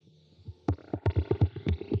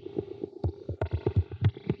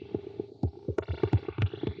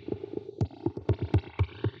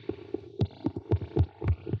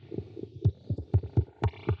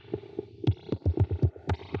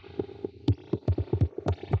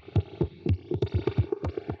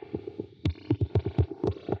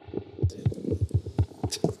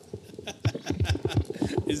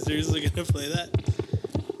you seriously gonna play that?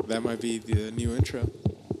 That might be the new intro.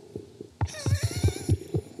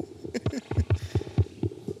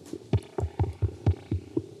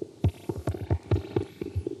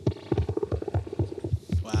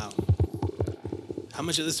 Wow. How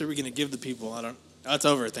much of this are we gonna give the people? I don't. Oh, it's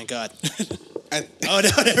over. Thank God. I Oh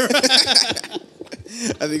no! Never mind.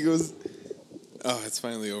 think it was. Oh, it's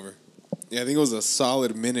finally over. Yeah, I think it was a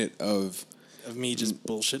solid minute of. Of me just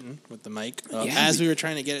bullshitting with the mic Yeah, we were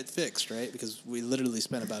trying to get it fixed, right? Because we literally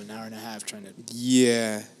spent about an hour and a half trying to.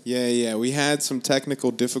 Yeah. We had some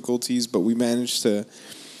technical difficulties, but we managed to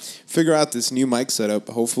figure out this new mic setup.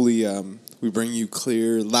 Hopefully, we bring you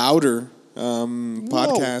clear, louder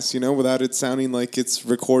podcasts. Without it sounding like it's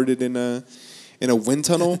recorded in a wind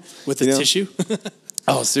tunnel With a tissue.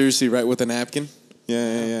 Oh, seriously, right? With a napkin.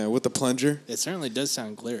 Yeah. With a plunger. It certainly does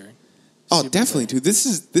sound clear. Oh, Super definitely, clear. dude.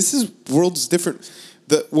 This is worlds different.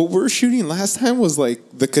 What we were shooting last time was like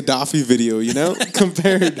the Gaddafi video,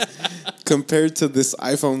 compared to this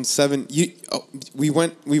iPhone 7. We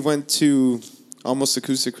went to Almost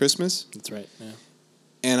Acoustic Christmas, That's right. Yeah.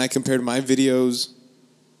 and I compared my videos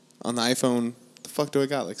on the iPhone. The fuck do I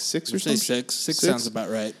got? Like 6 or Say something? six sounds about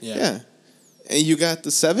right. Yeah. Yeah. And you got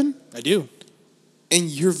the 7? I do. And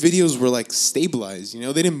your videos were like stabilized,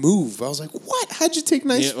 they didn't move. I was like, what? How'd you take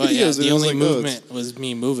nice videos? And The it was only like, movement was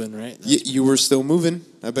me moving, right? You were still moving.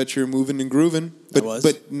 I bet you were moving and grooving. But, I was.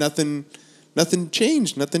 But nothing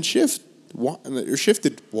changed. Nothing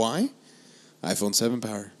shifted. Why? iPhone 7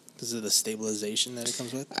 power. This is the stabilization that it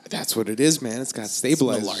comes with. That's what it is, man. It's got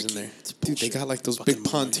stabilizers malarkey. in there. It's Dude, they bullshit. got like those Fucking big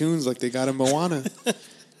pontoons like they got in Moana.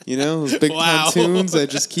 Those big Wow. pontoons that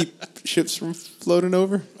just keep ships from floating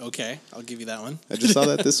over. Okay, I'll give you that one. I just saw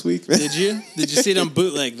that this week, man. Did you? Did you see it on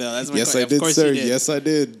bootleg though? That's my Yes, question. I did, Of course sir. you did. Yes, I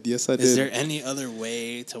did. Is there any other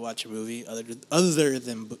way to watch a movie other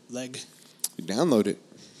than bootleg? You download it.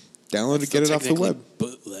 Download it, Still get it off the technically web.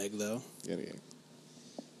 Bootleg though. Yeah.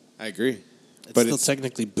 I agree. It's But still it's-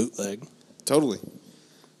 technically bootleg. Totally.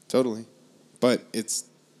 But it's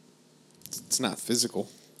not physical.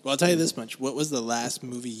 Well, I'll tell you this much. What was the last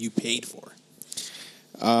movie you paid for?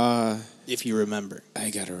 If you remember. I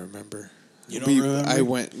gotta remember. You don't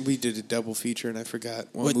remember? We did a double feature and I forgot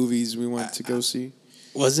what What- movies we went to go see.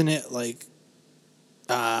 Wasn't it like,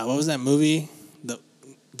 what was that movie?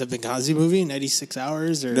 The Benghazi movie, 96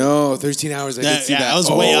 Hours? Or No, 13 Hours. I did see that. I was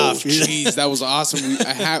way off. Jeez, that was awesome.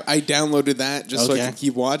 I downloaded that just so I Okay. could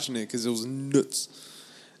keep watching it because it was nuts.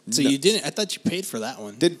 So you didn't? I thought you paid for that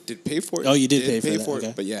one. Did pay for it? Oh, you did pay for that, it.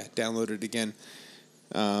 okay. But yeah, downloaded it again.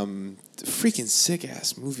 Freaking sick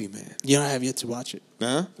ass movie, man. You know, I have yet to watch it.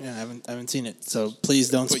 Huh? Yeah, I haven't seen it. So please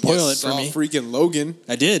don't But spoil you it for saw me. Freaking Logan.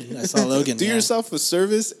 I did. I saw Logan. Do yeah. yourself a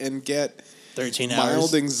service and get 13 mild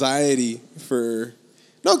hours. anxiety for.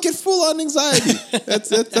 No, get full on anxiety.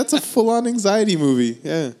 That's a full on anxiety movie.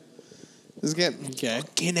 Yeah, just get Okay.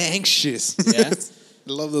 fucking anxious. Yeah?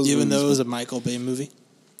 I love those. Even movies. though it was a Michael Bay movie.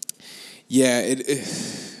 Yeah,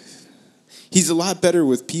 he's a lot better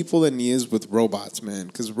with people than he is with robots, man.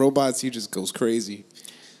 Because robots, he just goes crazy.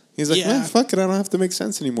 He's like, Yeah. man, fuck it, I don't have to make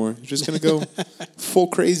sense anymore. You're just gonna go full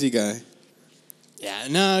crazy guy. Yeah,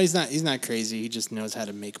 no, he's not. He's not crazy. He just knows how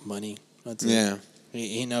to make money. That's it. Yeah,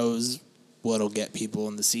 He knows what'll get people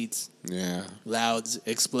in the seats. yeah, Louds,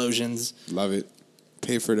 explosions, love it.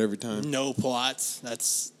 Pay for it every time. no plots.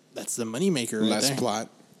 That's the moneymaker right Less there. plot.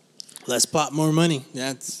 Less plot, more money.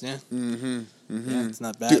 That's yeah. Mm-hmm. Yeah, it's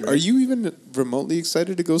not bad. Dude, right? are you even remotely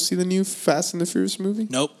excited to go see the new Fast and the Furious movie?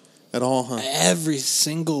 Nope. At all, huh? Every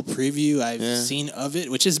single preview I've Yeah. seen of it,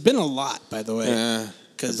 which has been a lot, by the way, Yeah,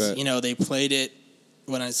 because I bet. they played it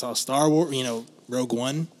when I saw Star Wars, Rogue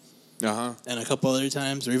One, Uh-huh. and a couple other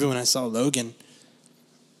times, or even when I saw Logan.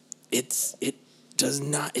 It does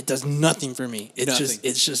nothing for me. Nothing.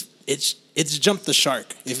 It's jumped the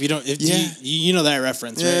shark. If you don't, Yeah. you know that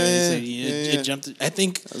reference, right? Yeah, It yeah. jumped. I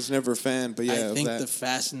think I was never a fan, but yeah, I of think that. the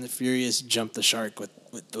Fast and the Furious jumped the shark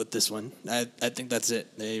with this one. I think that's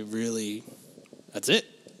it. They really, that's it.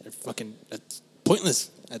 That's pointless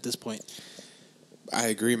at this point. I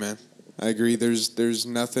agree, man. I agree. There's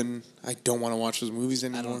nothing. I don't want to watch those movies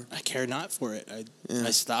anymore. I care not for it. Yeah.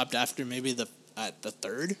 I stopped after maybe the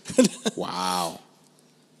third. Wow.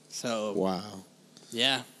 So Wow.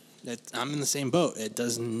 yeah, I'm in the same boat. It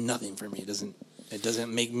does nothing for me. It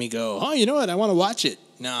doesn't make me go, oh, you know what? I want to watch it.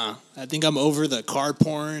 Nah, I think I'm over the car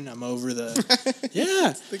porn. I'm over the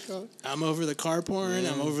I'm over the car porn.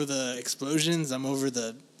 I'm over the explosions. I'm over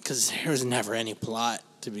because there was never any plot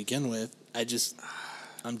to begin with.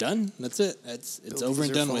 I'm done. That's it. It's over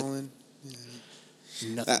and done with.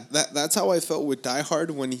 Nothing. That's how I felt with Die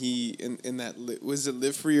Hard when he in that was it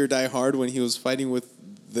Live Free or Die Hard when he was fighting with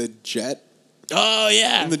jet. Oh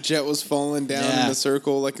yeah. And the jet was falling down in a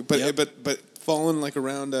circle, like, but Yep. but falling like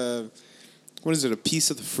around what is it? A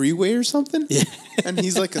piece of the freeway or something? Yeah. And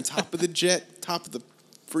he's like on top of the jet, top of the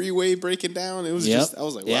freeway breaking down. It was Yep. just, I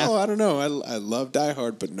was like, Yeah. wow, I don't know. I love Die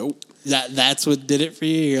Hard, but nope. That's what did it for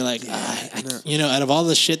you. You're like, out of all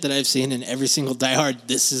the shit that I've seen in every single Die Hard,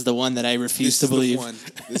 this is the one that I refuse to believe.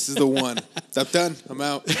 This is the one. I'm done. I'm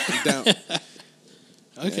out. I'm down.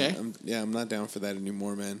 Okay. I'm not down for that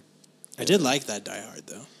anymore, man. I did like that Die Hard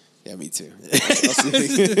though. Yeah, me too. I'll see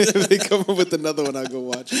if they come up with another one, I'll go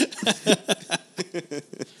watch it.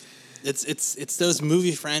 It's those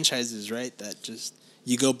movie franchises, right? That just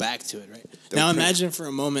you go back to it, right? Now imagine for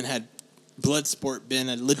a moment had Bloodsport been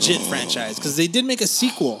a legit franchise, because they did make a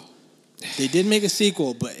sequel.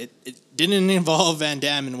 But it didn't involve Van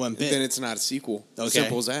Damme in one bit. Then it's not a sequel. Okay.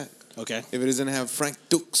 Simple as that. Okay. If it doesn't have Frank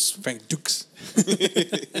Dukes.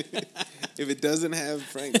 If it doesn't have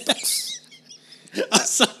Frank Dukes.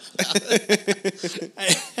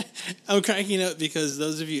 I'm cracking up because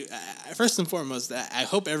those of you, first and foremost, I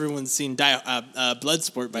hope everyone's seen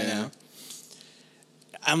Bloodsport by now.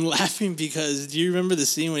 I'm laughing because do you remember the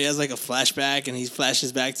scene when he has like a flashback and he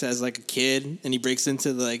flashes back to as like a kid and he breaks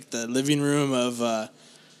into the living room of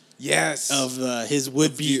his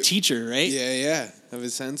would-be teacher, right? Yeah, of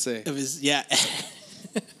his sensei.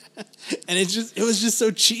 And it was just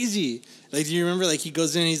so cheesy. Like, do you remember? Like, he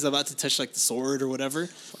goes in, he's about to touch like the sword or whatever,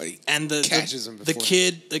 and catches him. The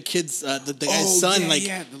guy's son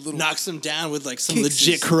knocks him down with like some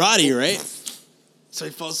legit karate, right? So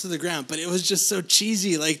he falls to the ground. But it was just so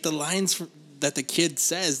cheesy. Like the lines that the kid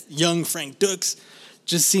says, young Frank Dukes,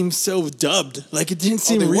 just seemed so dubbed. Like it didn't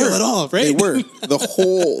seem real at all, right? They were.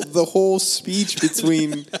 The whole speech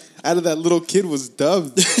out of that little kid was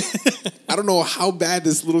dubbed. I don't know how bad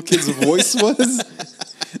this little kid's voice was.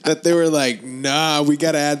 That they were like, nah, we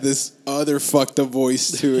got to add this other fucked up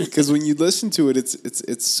voice to it, because when you listen to it,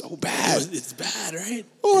 it's so bad. It's bad, right?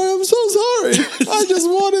 Oh, I'm so sorry. I just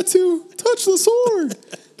wanted to touch the sword.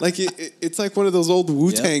 Like it's like one of those old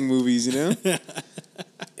Wu-Tang movies, you know?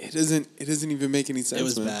 It doesn't even make any sense. It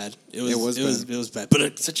was man. bad. It was bad. But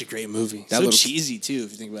it's such a great movie. So cheesy too,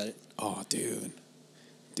 if you think about it. Oh, dude,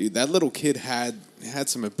 that little kid had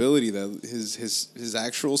some ability that his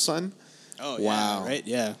actual son. Oh, yeah, wow. Right?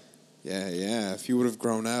 Yeah. Yeah. If he would have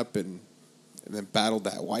grown up and then battled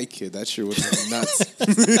that white kid, that shit would have been nuts.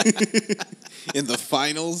 In the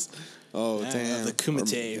finals. Oh, damn. The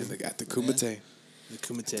Kumite. They got the Kumite. The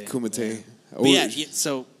Kumite. Kumite. Yeah.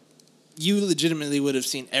 So you legitimately would have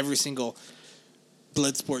seen every single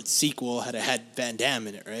Bloodsport sequel had Van Damme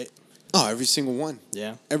in it, right? Oh, every single one.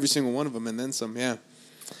 Yeah. Every single one of them, and then some, yeah.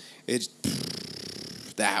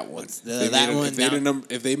 That one.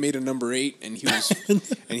 If they made a number 8 and he was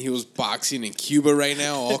and he was boxing in Cuba right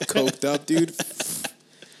now, all coked up, dude.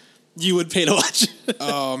 You would pay to watch.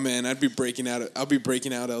 Oh man, I'll be breaking out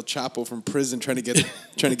El Chapo from prison trying to get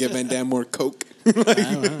Van Damme more coke. You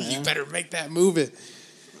better make that movie.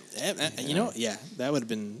 You know, yeah, that would have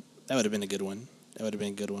been a good one.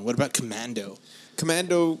 What about Commando?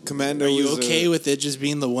 Commando. Are you okay with it just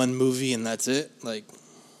being the one movie and that's it? Like,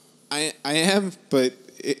 I am, but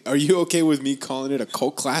are you okay with me calling it a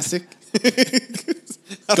cult classic?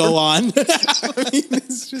 Go on. I mean,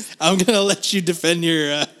 it's just. I'm gonna let you defend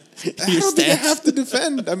your I don't think I have to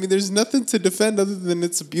defend. I mean, there's nothing to defend other than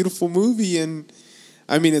it's a beautiful movie, and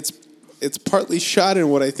I mean, it's partly shot in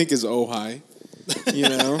what I think is Ojai, you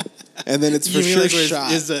know, and then it's for sure like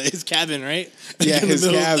shot his cabin, right? Yeah, in his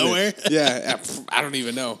the middle cabin. Of nowhere. Yeah, I don't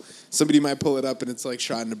even know. Somebody might pull it up, and it's like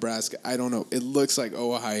shot in Nebraska. I don't know. It looks like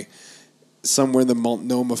Ojai, somewhere in the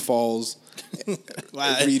Multnomah Falls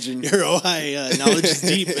region. Your Ojai knowledge is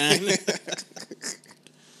deep, man.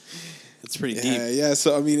 It's pretty deep. Yeah.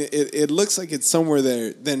 So I mean, it looks like it's somewhere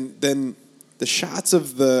there. Then the shots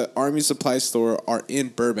of the Army Supply Store are in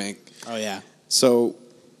Burbank. Oh yeah. So,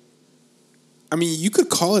 I mean, you could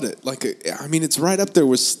call it it's right up there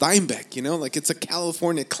with Steinbeck. You know, like it's a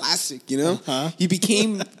California classic. You know, He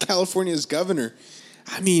became California's governor.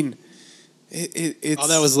 I mean, it's all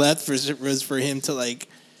that was left was for him to like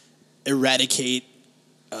eradicate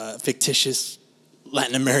fictitious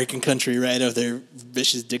Latin American country, right, of their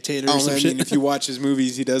vicious dictator or some shit. Mean, if you watch his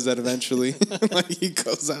movies, he does that eventually. Like he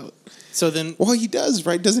goes out. So then, well, he does,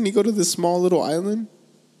 right? Doesn't he go to this small little island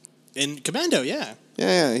in Commando? Yeah.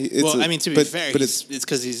 Yeah. To be fair, it's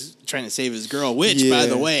because he's trying to save his girl, which, by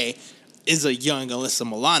the way, is a young Alyssa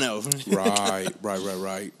Milano.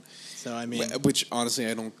 Right. So I mean, which honestly,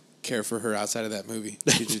 I don't care for her outside of that movie.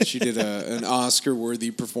 She did an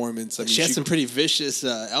Oscar-worthy performance. I mean, she had some pretty vicious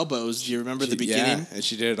elbows. Do you remember the beginning? Yeah, and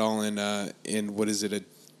she did it all in what is it,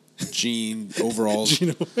 jean overalls,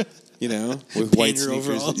 Gino- you know, with white Painter sneakers.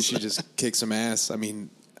 overalls. She just kicks some ass. I mean,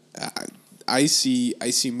 I see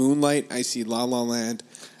Moonlight, I see La La Land,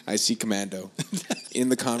 I see Commando in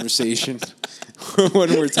the conversation when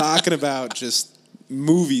we're talking about just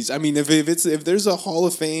movies. I mean, if there's a Hall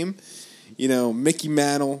of Fame, you know, Mickey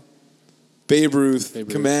Mantle, Babe Ruth,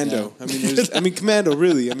 Commando. Yeah. I mean, Commando.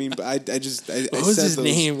 Really. I mean, I What was his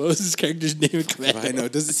name? What was his character's name in Commando? I know.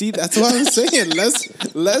 See, that's what I'm saying.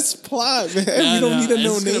 Less plot, man. We don't need to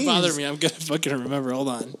know it's names. It's gonna bother me. I'm gonna fucking remember. Hold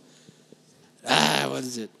on. What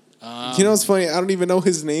is it? You know what's funny? I don't even know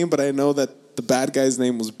his name, but I know that the bad guy's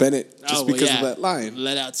name was Bennett just because of that line.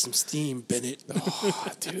 Let out some steam, Bennett.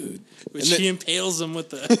 Oh, dude. Which he impales him with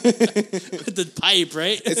the with the pipe,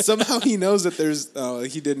 right? And somehow he knows that there's. Oh,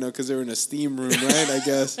 he did know because they were in a steam room, right? I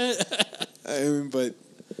guess. I mean, but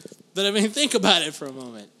I mean, think about it for a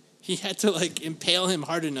moment. He had to like impale him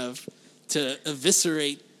hard enough to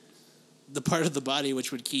eviscerate the part of the body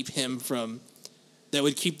which would keep that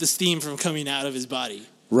would keep the steam from coming out of his body.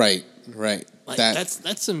 right. Like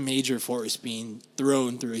that's a major force being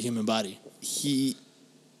thrown through a human body.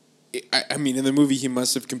 I mean, in the movie, he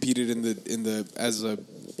must have competed in the as a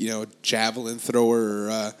javelin thrower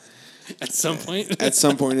or, At some point, at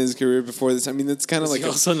some point in his career before this. I mean, it's kind of like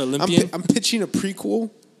also an Olympian. I'm pitching a prequel.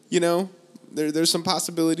 You know, there's some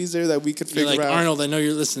possibilities there that we could figure You're like, out. Arnold, I know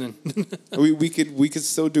you're listening. we could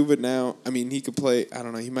still do it now. I mean, he could play. I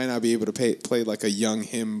don't know. He might not be able to play like a young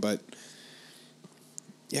him, but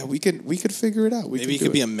yeah, we could figure it out. Maybe he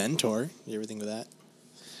could be a mentor. You ever think of that?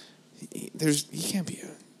 He can't be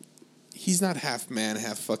he's not half man,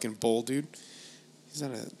 half fucking bull, dude. He's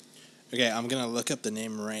not a. Okay, I'm gonna look up the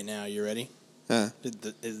name right now. You ready?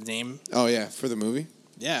 His name? Oh yeah, for the movie.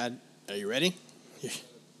 Yeah. Are you ready?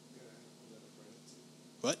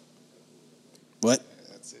 What? What?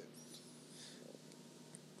 That's it.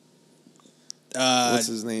 What's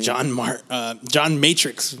his name? John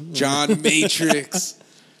Matrix. John Matrix.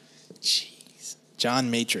 Jeez. John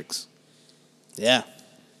Matrix. Yeah.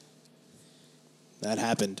 That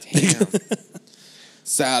happened. Damn.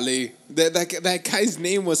 Sally. That guy's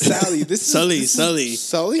name was Sally. Sully. Sully?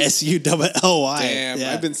 Sully. Damn,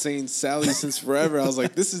 Yeah. I've been saying Sally since forever. I was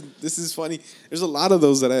like, this is funny. There's a lot of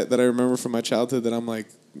those that I remember from my childhood that I'm like,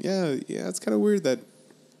 yeah, it's kind of weird that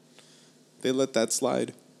they let that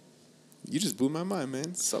slide. You just blew my mind,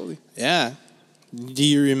 man. Sully. Yeah. Do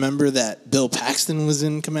you remember that Bill Paxton was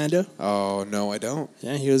in Commando? Oh no, I don't.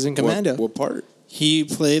 Yeah, he was in Commando. What part? He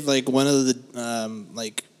played like one of the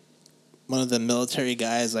military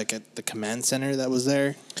guys like at the command center that was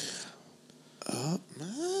there.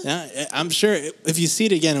 Yeah, I'm sure if you see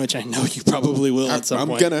it again, which I know you probably will at some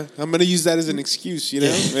point. I'm gonna use that as an excuse, you know.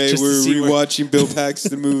 Yeah, Hey, just to we're see rewatching Bill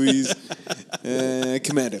Paxton movies,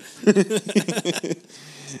 Commando.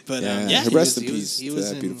 But Yeah, rest in peace to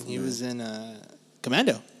that beautiful he man. was in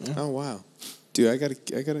Commando. Yeah. Oh wow, dude, I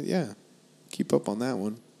gotta keep up on that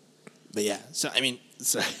one. But yeah,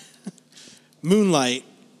 Moonlight,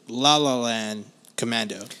 La La Land,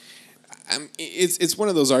 Commando. It's one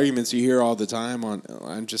of those arguments you hear all the time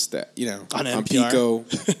on just that, you know, on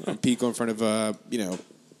NPR. on Pico in front of the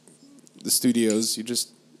studios.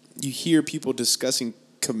 You hear people discussing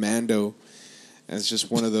Commando as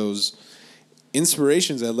just one of those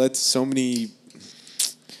inspirations that led to so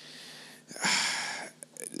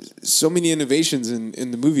many innovations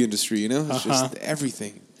in the movie industry. You know, it's just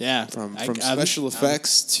everything. Yeah, from special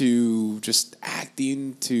effects to just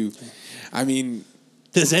acting to, I mean.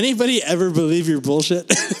 Does anybody ever believe your bullshit?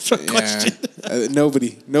 Question.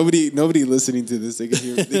 Nobody listening to this, they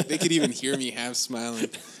could even hear me half smiling.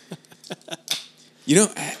 You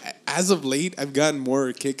know, as of late, I've gotten more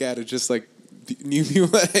a kick out of just like new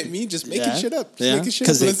people at me just making shit up.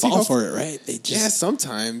 Because they fall for it, right?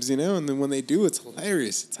 Sometimes, you know, and then when they do, it's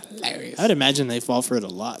hilarious. I'd imagine they fall for it a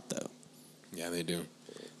lot, though. Yeah, they do.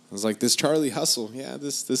 It was like this Charlie Hustle. Yeah,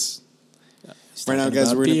 this. Right now,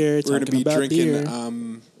 guys, we're gonna be drinking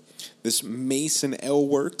beer. This Mason Ale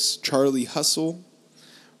Works Charlie Hustle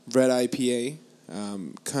Red IPA.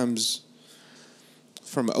 Comes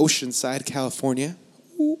from Oceanside, California.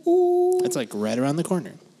 That's like right around the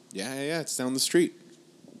corner. Yeah, it's down the street.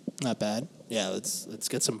 Not bad. Yeah, let's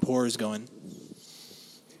get some pours going.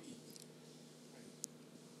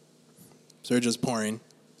 Sergio's pouring.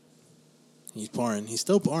 He's pouring. He's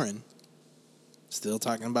still pouring. Still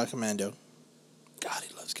talking about Commando. God,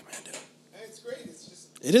 he loves Commando. It's great.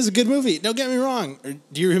 It is a good movie. Don't get me wrong. Or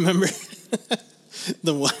do you remember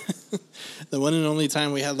the one and only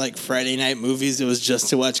time we had like Friday night movies? It was just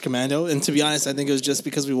to watch Commando. And to be honest, I think it was just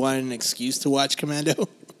because we wanted an excuse to watch Commando.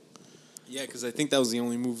 Yeah, because I think that was the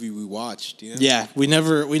only movie we watched. You know? Yeah, we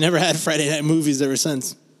never had Friday night movies ever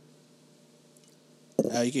since.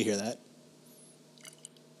 Oh, you can hear that.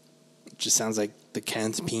 It just sounds like the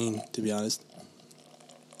cans peeing, to be honest.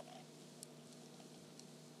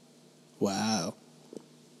 Wow.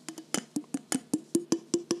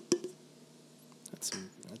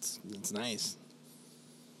 That's nice.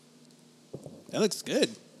 That looks good.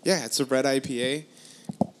 Yeah, it's a red IPA.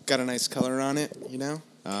 Got a nice color on it, you know.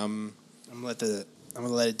 I'm gonna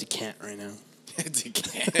let it decant right now.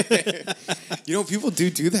 You know, people do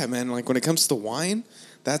that, man. Like when it comes to wine,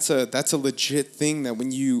 that's a legit thing. That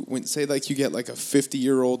when say like you get like a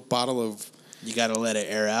 50-year-old bottle of, You gotta let it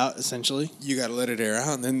air out, essentially. you got to let it air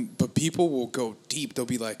out, and then but people will go deep. They'll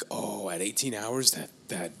be like, oh, at 18 hours,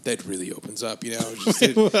 that really opens up. You know, just a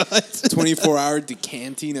 24-hour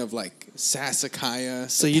decanting of like Sassicaia.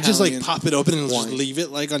 So you just like Italian pop it open and just wine. leave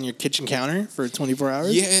it like on your kitchen counter for 24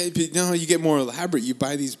 hours? Yeah, but no, you get more elaborate. You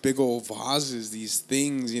buy these big old vases, these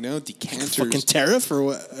things, you know, decanters. Fucking tariff or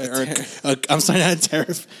what? I'm sorry, not a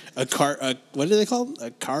tariff. What do they call them?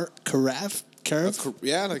 A carafe? Carafe?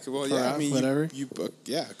 Yeah, like I mean, whatever.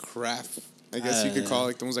 Carafe. I guess you could call it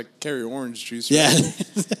like the ones like carry orange juice. Yeah.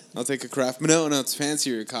 Right? I'll take a craft. But no, it's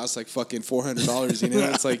fancier. It costs like fucking $400. You know,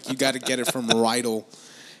 it's like you got to get it from Rydell,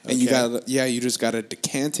 and you just got to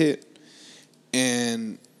decant it,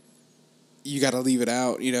 and you got to leave it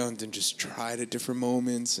out. You know, and then just try it at different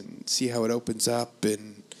moments and see how it opens up.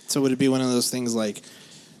 And So would it be one of those things like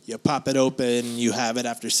you pop it open, you have it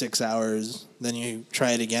after 6 hours, then you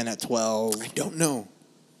try it again at 12? I don't know,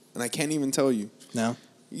 and I can't even tell you. No?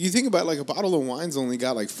 You think about like a bottle of wine's only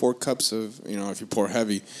got like 4 cups of, you know, if you pour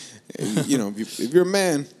heavy, you know, if you're a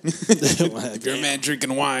man, if you're a man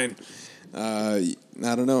drinking wine, I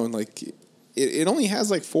don't know, like it only has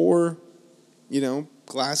like 4, you know,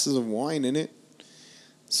 glasses of wine in it.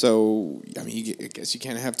 So, I mean, I guess you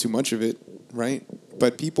can't have too much of it, right?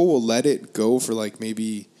 But people will let it go for like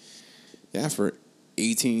maybe, for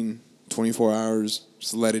 18, 24 hours.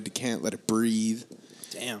 Just let it decant, let it breathe.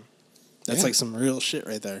 Damn. That's like some real shit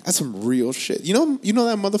right there. That's some real shit. You know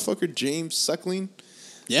that motherfucker James Suckling?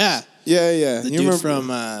 Yeah. Yeah. The you dude from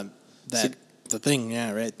the thing,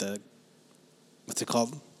 yeah, right? What's it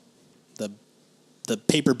called? The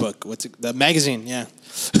paper book. The magazine, yeah.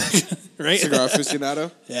 Right? Cigar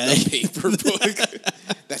Aficionado? Yeah. The paper book.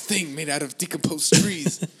 That thing made out of decomposed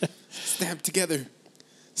trees. Stamped together.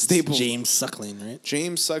 Stapled. James Suckling, right?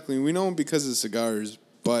 James Suckling. We know him because of cigars,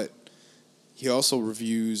 but he also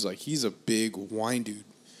reviews, like, he's a big wine dude.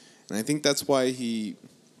 And I think that's why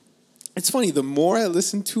it's funny, the more I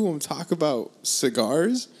listen to him talk about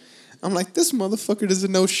cigars, I'm like, this motherfucker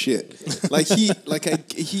doesn't know shit. Like,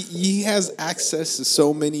 he has access to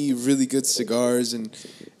so many really good cigars, and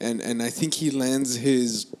I think he lends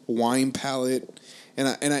his wine palate,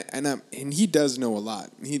 and he does know a lot.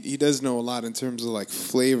 He does know a lot in terms of, like,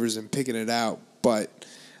 flavors and picking it out, but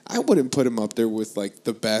I wouldn't put him up there with like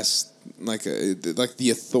the best, like the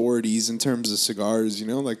authorities in terms of cigars. You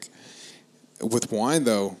know, like with wine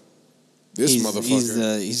though, he's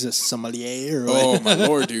motherfucker. He's a sommelier. Oh my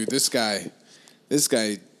lord, dude! This guy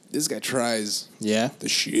tries. Yeah. The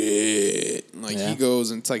shit. Like he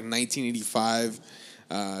goes, and it's like 1985,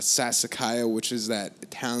 Sassicaia, which is that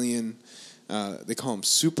Italian. They call them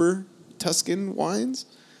super Tuscan wines,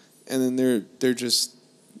 and then they're just.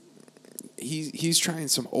 He's trying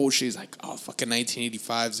some old shit. He's like, oh, fucking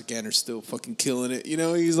 1985s again are still fucking killing it. You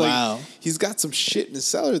know, he's like, wow. He's got some shit in his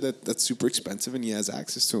cellar that's super expensive, and he has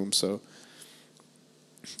access to them. So,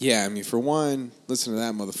 yeah, I mean, for wine, listen to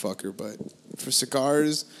that motherfucker. But for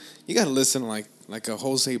cigars, you got to listen to like a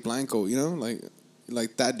Jose Blanco, you know?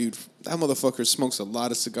 Like that dude, that motherfucker smokes a lot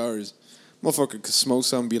of cigars. Motherfucker could smoke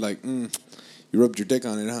some and be like, you rubbed your dick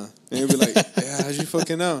on it, huh? And he'll be like, yeah, how'd you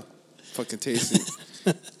fucking know? Fucking taste it.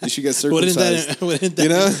 You should get circumcised. Wouldn't that, you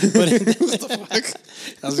know? what the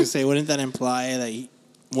fuck? I was going to say, wouldn't that imply that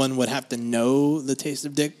one would have to know the taste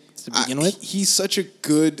of dick to begin with? He's such a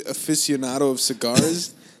good aficionado of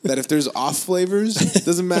cigars that if there's off flavors, it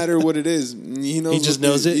doesn't matter what it is. He just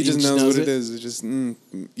knows it? He just knows what it is. It's just, you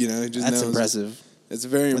know, he just knows. That's impressive. It's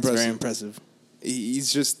very impressive. That's very impressive.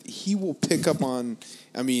 He will pick up on,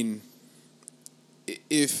 I mean,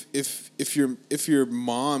 if your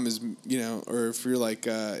mom is, you know, or if you're like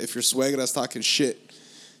if your suegra's talking shit,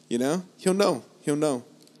 you know, he'll know. He'll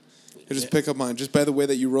just pick up on it just by the way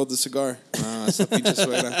that you rolled the cigar.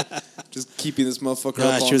 Just keeping this motherfucker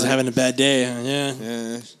up all she was night. having a bad day. Yeah.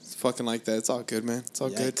 Yeah, it's fucking like that. It's all good, man. It's all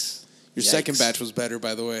good. Your Yikes. second batch was better,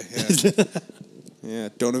 by the way. Yeah. Yeah,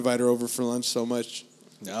 don't invite her over for lunch so much.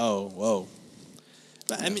 Oh, whoa.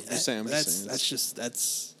 But I mean, I'm just saying.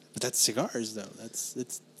 that's But that's cigars, though.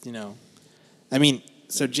 It's I mean,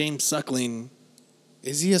 so James Suckling.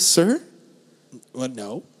 Is he a sir? What?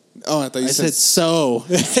 No. Oh, I thought you I said so.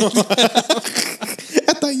 I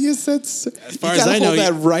thought you said sir. As far you as gotta I know, hold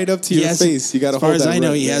that right up to your face. You got to hold that. As far as I know,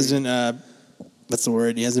 right he there. hasn't. What's the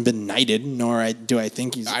word? He hasn't been knighted, nor do I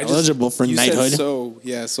think he's I just- eligible for you said knighthood. so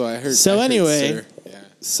yeah, so I heard. So I heard anyway, sir. Yeah.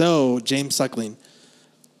 So James Suckling,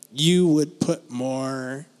 you would put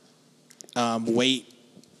more weight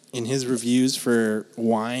in his reviews for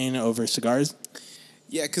wine over cigars?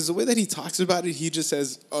 Yeah, because the way that he talks about it, he just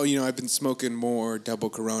says, "Oh, I've been smoking more double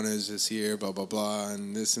Coronas this year, blah blah blah,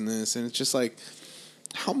 and this, and it's just like,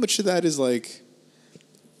 how much of that is like,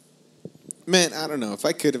 man, I don't know. If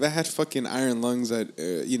I had fucking iron lungs, at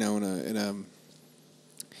in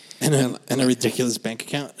And a ridiculous bank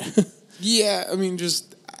account. yeah, I mean,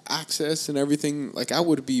 just access and everything. Like, I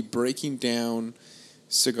would be breaking down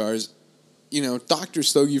cigars. Dr.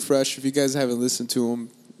 Stogie Fresh. If you guys haven't listened to him,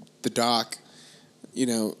 the doc.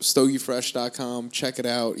 StogieFresh.com. Check it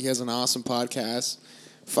out. He has an awesome podcast.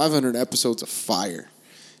 500 episodes of fire.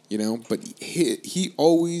 But he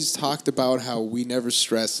always talked about how we never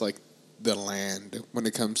stress like the land when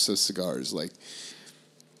it comes to cigars. Like,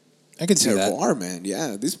 I could see that. terroir, man.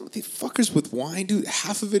 Yeah, these fuckers with wine, dude.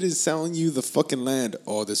 Half of it is selling you the fucking land.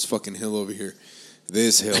 Oh, this fucking hill over here.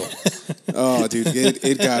 This hill. Oh, dude,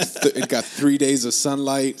 it got 3 days of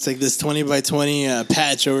sunlight. It's like this 20 by 20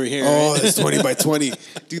 patch over here. Oh, right? it's 20 by 20.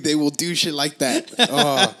 Dude, they will do shit like that.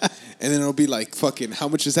 Oh. And then it'll be like, fucking, how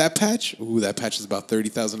much is that patch? Ooh, that patch is about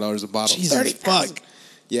 $30,000 a bottle. Jesus, 30,000. fuck.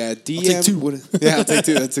 Yeah, DM. I'll take two. Yeah, I'll take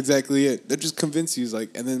two. That's exactly it. They'll just convince you. Like,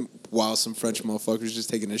 and then, wow, some French motherfuckers just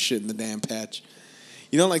taking a shit in the damn patch.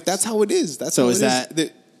 Like, that's how it is. That's So how is it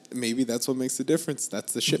that... Maybe that's what makes the difference.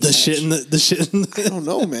 That's the shit. The patch. shit in the shit in I don't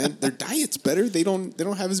know, man. Their diet's better. They don't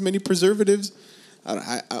have as many preservatives.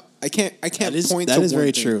 I can't point to that is one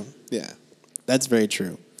very thing. true. Yeah. That's very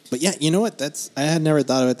true. But yeah, you know what? I had never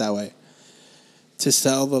thought of it that way. To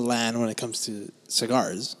sell the land when it comes to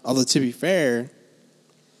cigars. Although to be fair,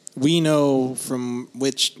 we know from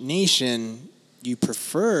which nation you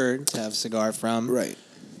prefer to have cigar from. Right.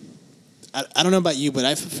 I don't know about you, but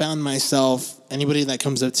I've found myself, anybody that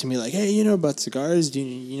comes up to me like, hey, about cigars? Do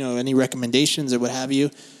you know any recommendations or what have you?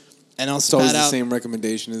 And I'll It's always spat the out. same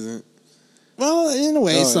recommendation, isn't it? Well, in a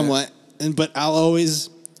way, Oh, somewhat. But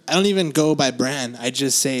I don't even go by brand. I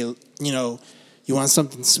just say, you want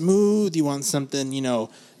something smooth, you want something,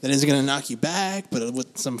 that isn't going to knock you back, but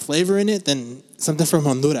with some flavor in it, then something from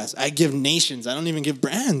Honduras. I give nations. I don't even give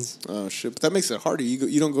brands. Oh, shit. But that makes it harder.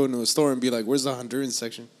 You don't go into a store and be like, where's the Honduran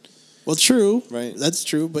section? Well, true. Right. That's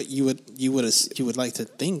true, but you would like to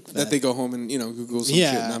think That they go home and, Google some shit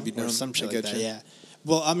and not be dumb. or some shit I like get that, you. yeah.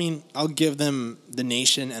 Well, I mean, I'll give them the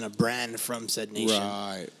nation and a brand from said nation.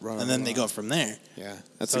 Right. And then they go from there. Yeah,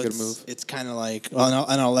 that's So a good move. It's kind of like,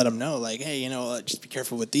 I'll let them know, like, hey, just be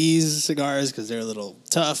careful with these cigars because they're a little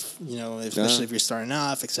tough, especially if you're starting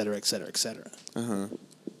off, et cetera, et cetera, et cetera. Uh-huh.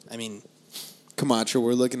 I mean, Camacho,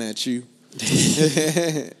 we're looking at you.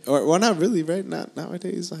 Well, not really, right? Not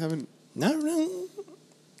nowadays. I haven't. not really.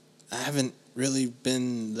 I haven't really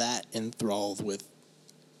been that enthralled with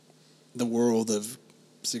the world of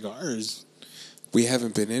cigars. We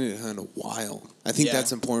haven't been in it in a while. I think Yeah.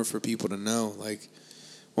 that's important for people to know. Like,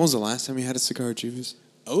 when was the last time you had a cigar, Jeeves?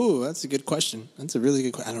 Oh, that's a good question. That's a really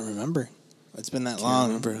good question. I don't remember. It's been that Can't long.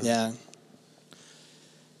 remember, huh? Yeah.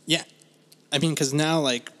 Yeah. I mean, because now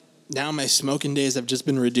my smoking days have just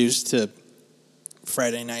been reduced to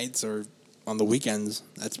Friday nights or on the weekends.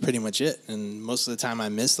 That's pretty much it. And most of the time I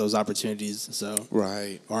miss those opportunities. So,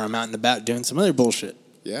 Right. or I'm out and about doing some other bullshit.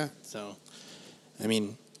 Yeah. So, I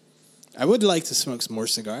mean, I would like to smoke some more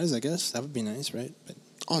cigars, I guess. That would be nice, right? But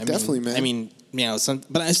Oh, I mean- definitely, man. I mean,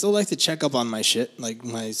 but I still like to check up on my shit. Like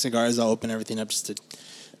my cigars, I'll open everything up just to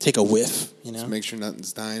take a whiff, Just make sure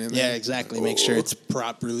nothing's dying in Yeah, there. exactly. Make sure it's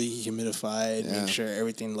properly humidified. Yeah. Make sure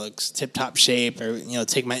everything looks tip-top shape. Or,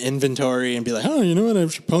 take my inventory and be like, oh, you know what? I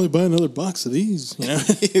should probably buy another box of these,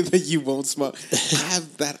 that you won't smoke. I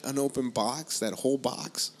have that unopened box, that whole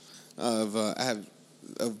box of I have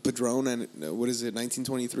of Padron and what is it,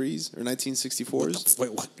 1923s or 1964s?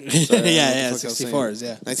 Wait, what? Sorry, yeah, I don't know what the fuck I was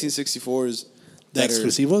saying. 64s, yeah. 1964s. The that are-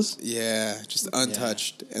 exclusivos? Yeah, just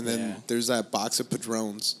untouched. And then Yeah. there's that box of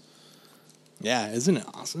Padrones. Yeah, isn't it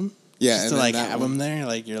awesome? Yeah, Just and to then like that have one. them there,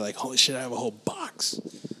 like you're like, holy shit, I have a whole box,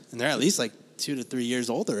 and they're at least like 2 to 3 years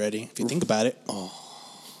old already. If you think about it. Oh,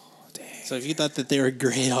 dang. So if you thought that they were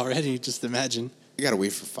great already, just imagine. You gotta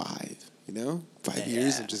wait for 5, 5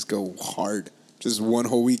 years Yeah. and just go hard. Just one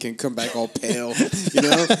whole weekend, come back all pale,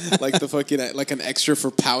 like the fucking like an extra for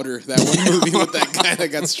Powder. That one movie with that guy that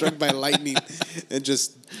got struck by lightning and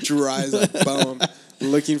just dries like bone,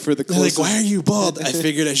 looking for the closest. Like, why are you bald? I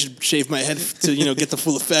figured I should shave my head to get the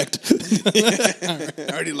full effect.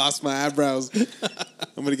 I already lost my eyebrows.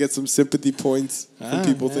 I'm gonna get some sympathy points from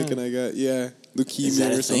people thinking I got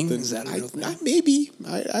leukemia or something. Is that a real thing? Maybe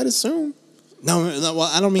I'd assume. No, well,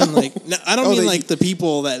 I don't mean like like the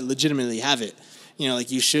people that legitimately have it.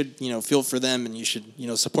 Like you should, feel for them and you should,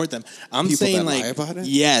 support them. I'm People saying that like, lie about it?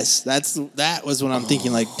 yes, that was what I'm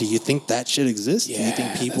thinking. Like, do you think that should exist? Do you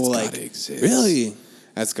think people that's like gotta exist. really?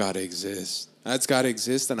 That's gotta exist. That's gotta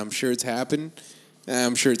exist, and I'm sure it's happened. And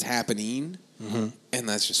I'm sure it's happening, and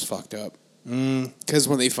that's just fucked up. Because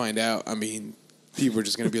when they find out, I mean, people are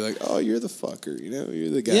just gonna be like, "Oh, you're the fucker,"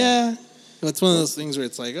 you're the guy. Yeah. It's one of those things where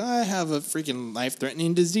it's like, oh, I have a freaking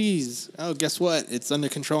life-threatening disease. Oh, guess what? It's under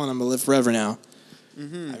control and I'm going to live forever now.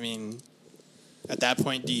 I mean, at that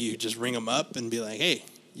point, do you just ring them up and be like, hey,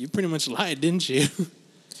 you pretty much lied, didn't you?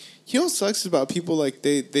 You know what sucks about people, like,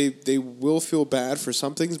 they will feel bad for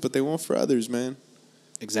some things, but they won't for others, man.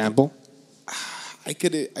 Example? You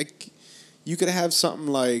could have something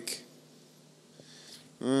like,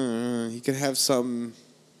 you could have something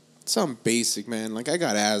basic, man. Like, I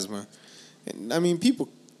got asthma. And, I mean, people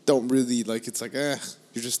don't really, like, it's like, you're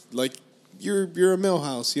just, like, you're a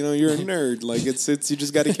Millhouse, you're a nerd. Like, it's you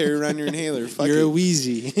just got to carry around your inhaler. Fuck you're it. a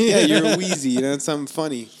wheezy. Yeah, you're a wheezy, it's something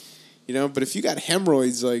funny. But if you got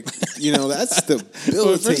hemorrhoids, like, that's debilitating.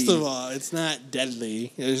 Well, first of all, it's not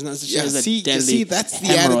deadly. There's not such as a deadly see, that's the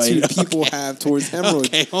hemorrhoid. attitude people have towards hemorrhoids.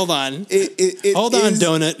 Okay, hold on. Hold on,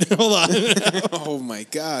 donut. Hold on. Oh, my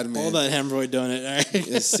God, man. Hold on, hemorrhoid donut. All right.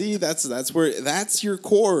 Yeah, see, that's your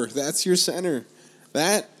core. That's your center.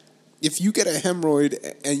 That, if you get a hemorrhoid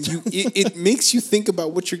and it makes you think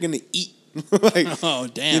about what you're going to eat. Like, oh,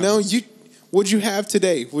 damn. What'd you have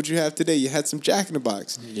today? You had some Jack in the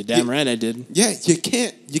Box. You're damn right I did. Yeah, you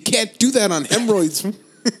can't do that on hemorrhoids.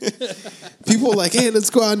 People are like, hey, let's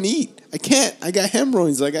go out and eat. I can't. I got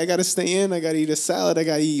hemorrhoids. Like, I got to stay in. I got to eat a salad. I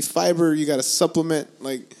got to eat fiber. You got to supplement.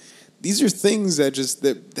 Like, these are things that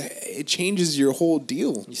it changes your whole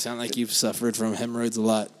deal. You sound like you've suffered from hemorrhoids a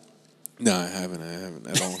lot. No, I haven't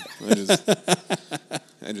at all.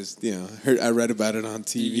 I just I read about it on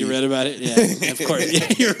TV. You read about it? Yeah, of course. Yeah,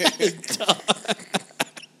 you're right.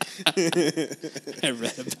 I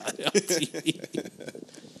read about it on TV.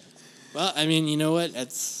 Well, I mean, you know what? I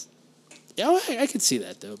could see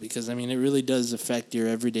that, though, because, I mean, it really does affect your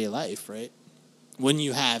everyday life, right? When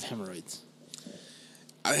you have hemorrhoids.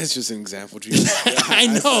 That's just an example, Jesus. I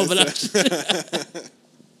know, but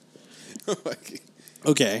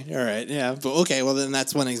Okay, all right, yeah. But okay, well, then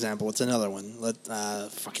that's one example. What's another one? What other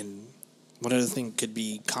thing could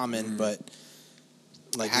be common, but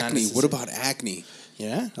like acne. What about acne?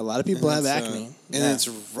 Yeah, a lot of people have acne. And it's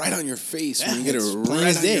right on your face when you get it plain right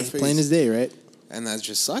as on day. your face. Plain as day, right? And that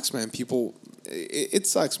just sucks, man. People, it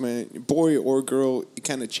sucks, man. Boy or girl, it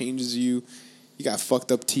kind of changes you. You got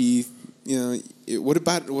fucked up teeth. What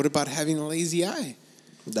about having a lazy eye?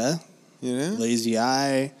 Lazy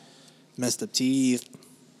eye, messed up teeth,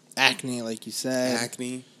 acne, like you said.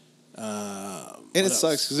 Acne. And it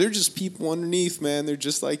sucks because they're just people underneath, man. They're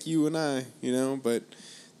just like you and I, but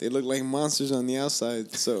they look like monsters on the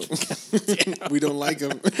outside, so we don't like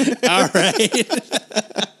them. All right.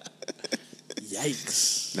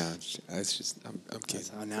 Yikes. No, it's just, I'm kidding.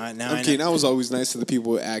 So now I'm kidding. I was always nice to the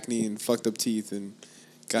people with acne and fucked up teeth and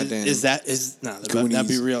goddamn. That'd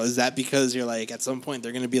be real. Is that because you're like, at some point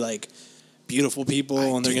they're going to be like beautiful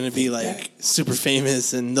people and they're going to be like super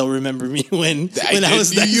famous and they'll remember me when I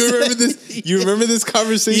was that you remember this? You remember this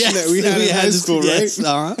conversation that we had in high school, right? Yes,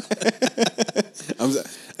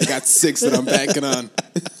 I got 6 that I'm banking on.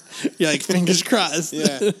 You're like, fingers crossed.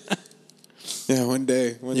 Yeah. Yeah, one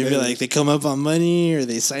day. You'd be like, they come up on money or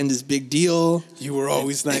they signed this big deal. You were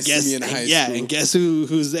always nice to me in high school. Yeah, and guess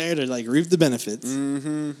who's there to like reap the benefits?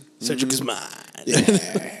 Mm-hmm. Cedric Guzman.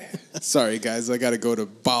 Yeah. Sorry, guys. I got to go to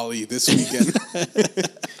Bali this weekend.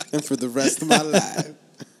 And for the rest of my life.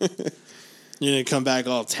 You're going to come back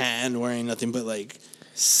all tan, wearing nothing but like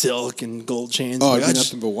silk and gold chains. Oh, like,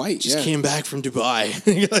 nothing but white. Just came back from Dubai.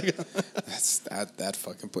 That's that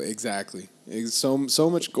fucking place. Exactly. So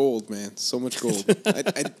much gold, man. So much gold.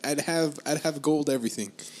 I'd have gold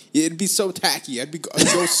everything. It'd be so tacky. I'd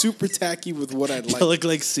go super tacky with what I'd like. You look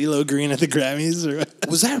like CeeLo Green at the Grammys.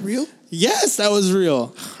 Was that real? Yes, that was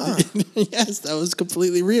real. Huh. Yes, that was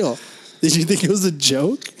completely real. Did you think it was a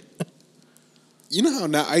joke? You know how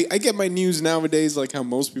now I get my news nowadays, like how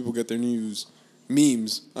most people get their news.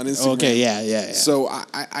 memes on Instagram. Okay, yeah. So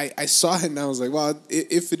I saw it and I was like, well,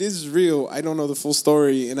 if it is real, I don't know the full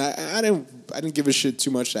story, and I didn't give a shit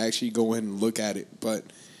too much to actually go in and look at it, but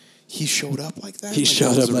he showed up like that. He like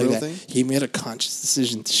showed that was up a like real that. thing? He made a conscious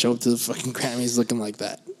decision to show up to the fucking Grammys looking like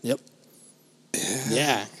that. Yep.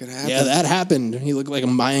 Yeah. could happen. Yeah, that happened. He looked like a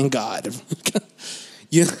Mayan god.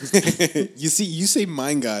 Yeah, you see, you say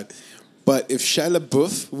 "Mind God," but if Shia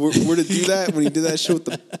LaBeouf were to do that when he did that show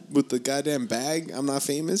with the goddamn bag, I'm Not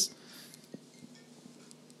Famous.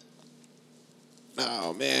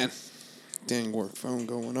 Oh man, dang work phone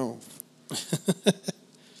going off.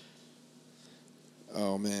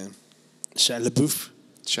 Oh man, Shia LaBeouf.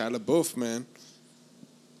 Shia LaBeouf, man.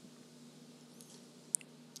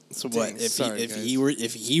 So Dang, what? sorry,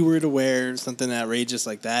 If he were to wear something outrageous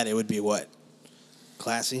like that, it would be what?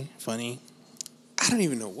 Classy, funny. I don't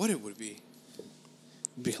even know what it would be.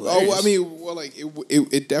 It'd be hilarious. Oh, I mean, well, like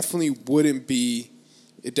it definitely wouldn't be.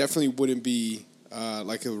 It definitely wouldn't be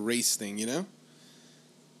like a race thing, you know.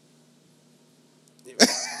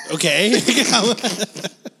 Okay.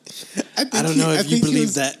 I don't know if you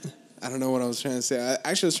believe that. I don't know what I was trying to say. I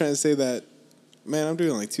actually was trying to say that, man, I'm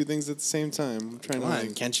doing like two things at the same time. I'm trying Come to on,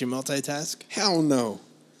 like, can't you multitask? hell no,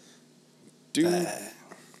 dude.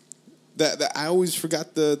 That I always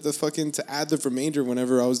forgot the fucking to add the remainder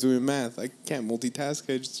whenever I was doing math. I can't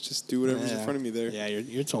multitask. I just do whatever's in front of me there. Yeah,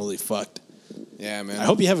 you're totally fucked. Yeah, man. I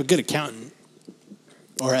hope you have a good accountant,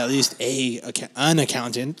 or at least an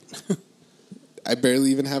accountant. I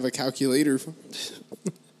barely even have a calculator.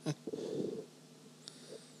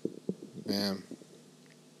 Man.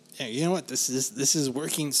 Yeah, you know what? This is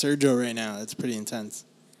working Sergio right now. That's pretty intense.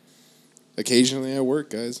 Occasionally I work,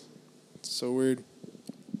 guys. It's so weird.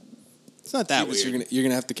 It's not that Jeebus, weird. you're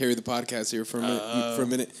gonna have to carry the podcast here for a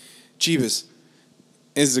minute. Jeebus,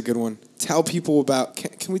 this is a good one. Tell people about.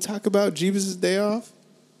 Can we talk about Jeebus' day off?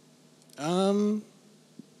 I don't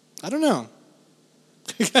know.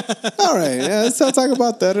 All right, yeah, let's not talk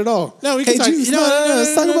about that at all. No, we can talk. Jeebus,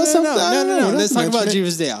 let's talk about something. No. Let's talk about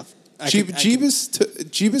Jeebus' day off.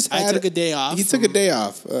 Jeebus I had took a day off. He took a day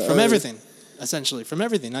off from everything, essentially from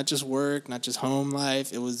everything. Not just work, not just home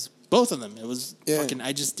life. It was both of them. It was fucking.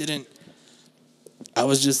 I just didn't. I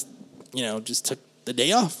was just, just took the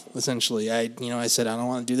day off. Essentially, I said I don't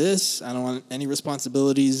want to do this. I don't want any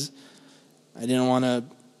responsibilities. I didn't want to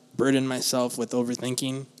burden myself with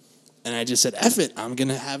overthinking, and I just said, "F it, I'm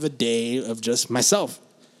gonna have a day of just myself."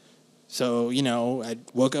 So, I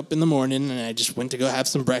woke up in the morning and I just went to go have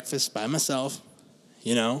some breakfast by myself,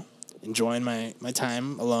 enjoying my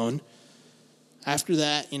time alone. After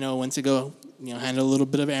that, went to go, handle a little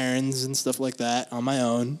bit of errands and stuff like that on my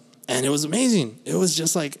own. And it was amazing. It was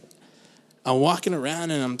just like I'm walking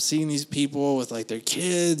around and I'm seeing these people with like their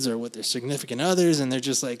kids or with their significant others, and they're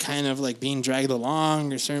just like kind of like being dragged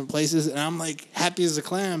along or certain places. And I'm like happy as a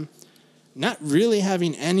clam, not really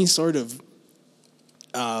having any sort of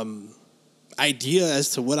idea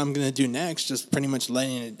as to what I'm going to do next, just pretty much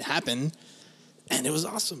letting it happen. And it was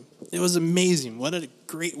awesome. It was amazing. What a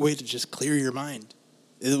great way to just clear your mind.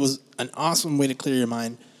 It was an awesome way to clear your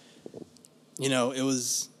mind.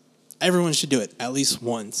 Everyone should do it at least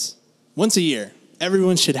once a year.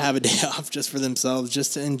 Everyone should have a day off just for themselves,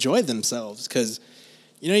 just to enjoy themselves. Because,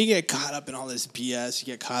 you get caught up in all this BS.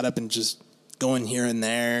 You get caught up in just going here and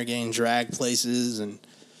there, getting dragged places, and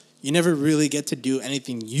you never really get to do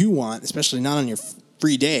anything you want, especially not on your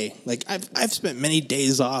free day. Like, I've spent many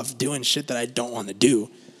days off doing shit that I don't want to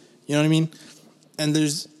do. You know what I mean? And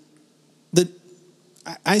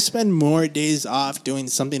I spend more days off doing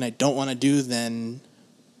something I don't want to do than,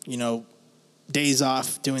 days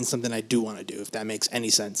off doing something I do want to do, if that makes any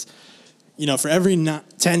sense. For every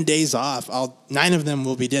 10 days off, 9 of them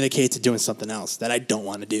will be dedicated to doing something else that I don't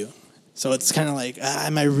want to do. So it's kind of like,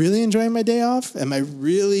 am I really enjoying my day off? Am I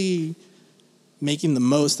really making the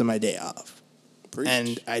most of my day off? Preach.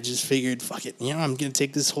 And I just figured, fuck it. I'm going to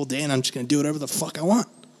take this whole day and I'm just going to do whatever the fuck I want.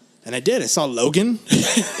 And I did. I saw Logan.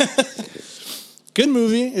 Good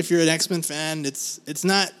movie if you're an X-Men fan. It's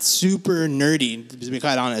not super nerdy, to be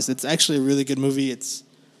quite honest. It's actually a really good movie. It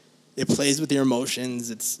plays with your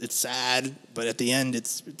emotions. It's sad, but at the end,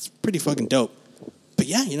 it's pretty fucking dope. But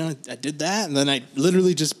yeah, I did that, and then I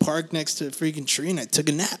literally just parked next to a freaking tree, and I took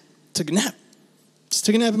a nap. Just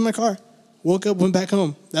took a nap in my car. Woke up, went back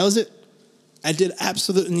home. That was it. I did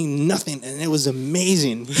absolutely nothing, and it was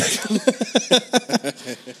amazing.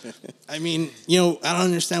 I mean, I don't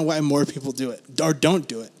understand why more people do it or don't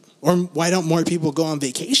do it. Or why don't more people go on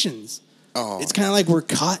vacations? Oh. It's kind of like we're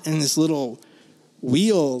caught in this little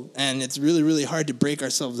wheel, and it's really, really hard to break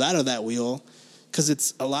ourselves out of that wheel. because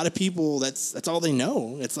it's a lot of people. That's all they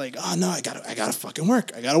know. It's like, oh no, I gotta fucking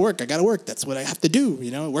work. I gotta work. That's what I have to do.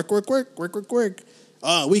 You know, work.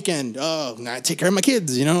 Oh, weekend. Oh, now I take care of my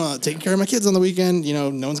kids. You know, taking care of my kids on the weekend. You know,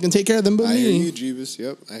 no one's gonna take care of them but me. I hear you, Jeebus.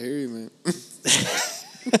 Yep, I hear you, man.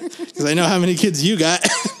 Because I know how many kids you got.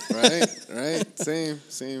 Right.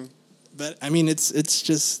 Same. But I mean, it's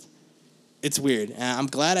just it's weird. I'm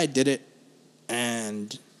glad I did it,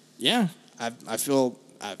 and yeah, I feel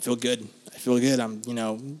good. I feel good.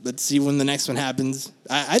 Let's see when the next one happens.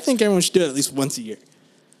 I think everyone should do it at least once a year.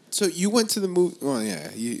 So you went to the movie? Well, yeah,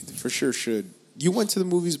 you for sure should. You went to the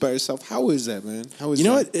movies by yourself. How is that, man? How is you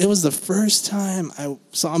know what? It was the first time I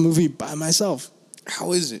saw a movie by myself.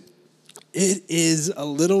 How is it? It is a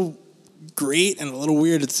little great and a little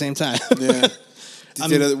weird at the same time. Yeah.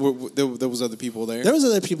 There was other people there? There was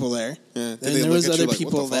other people there. Yeah. And there was other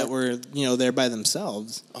people that were, there by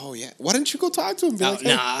themselves. Oh, yeah. Why didn't you go talk to them? Be like,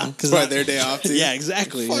 nah. Because their day off, too. Yeah,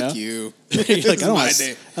 exactly. Fuck you. You're like, I don't want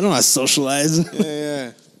to socialize.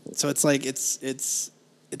 Yeah. So it's like, it's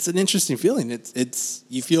an interesting feeling. It's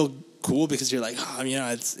you feel cool because you're like,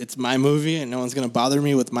 it's my movie and no one's going to bother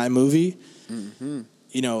me with my movie. Mm-hmm.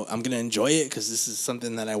 I'm going to enjoy it because this is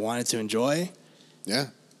something that I wanted to enjoy. Yeah.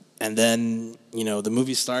 And then, the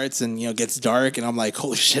movie starts and, gets dark and I'm like,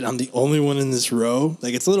 holy shit, I'm the only one in this row.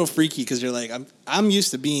 Like, it's a little freaky because you're like, I'm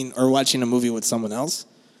used to being or watching a movie with someone else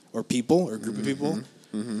or people or a group of people.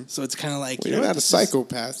 Mm-hmm. So it's kind of like, you're not a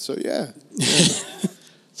psychopath, so yeah.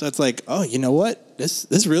 So it's like, oh, you know what?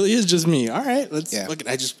 This really is just me. All right, let's look.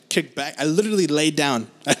 I just kicked back. I literally laid down.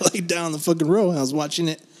 I laid down on the fucking row and I was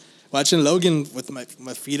watching Logan with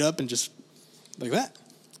my feet up and just like that.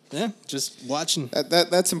 Yeah, just watching.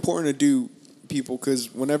 That's important to do, people,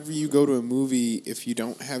 because whenever you go to a movie, if you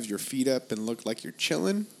don't have your feet up and look like you're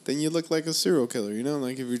chilling, then you look like a serial killer.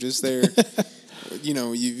 Like if you're just there,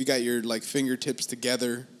 you got your like fingertips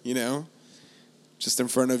together, just in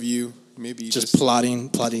front of you, maybe just plotting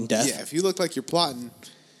death. Yeah, if you look like you're plotting,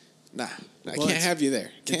 I can't have you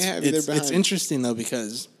there. Can't have you there behind. It's interesting though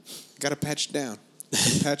because gotta patch down.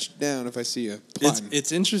 Patch down if I see you plotting.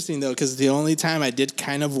 It's interesting though because the only time I did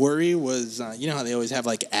kind of worry was how they always have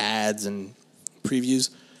like ads and previews.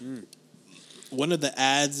 One of the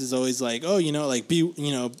ads is always like, oh,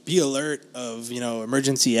 be alert of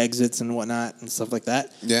emergency exits and whatnot and stuff like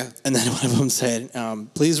that. Yeah. And then one of them said,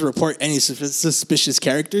 please report any suspicious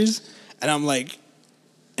characters. And I'm like,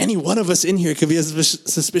 any one of us in here could be a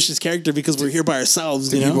suspicious character because we're here by ourselves.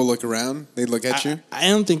 Did people look around? They look at you? I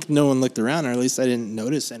don't think no one looked around, or at least I didn't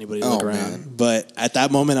notice anybody look around. Man. But at that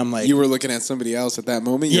moment, I'm like... You were looking at somebody else at that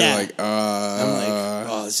moment? Yeah. You're like, I'm like,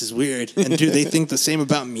 oh, this is weird. And do they think the same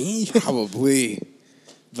about me? Probably.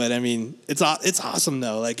 But I mean, it's awesome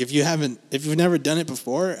though. Like if you've never done it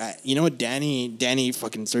before, you know what? Danny,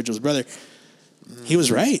 fucking Sergio's brother, he was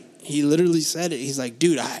right. He literally said it. He's like,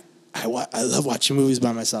 dude, I love watching movies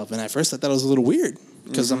by myself. And at first I thought it was a little weird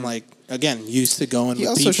because I'm like, again, used to going with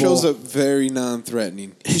people. He also shows up very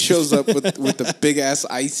non-threatening. He shows up with the big-ass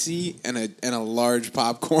icy and a large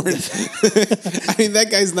popcorn. I mean, that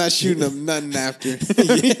guy's not shooting him nothing after.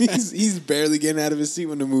 He's barely getting out of his seat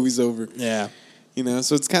when the movie's over. Yeah.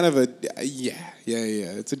 So it's kind of yeah.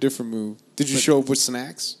 It's a different move. Did you show up with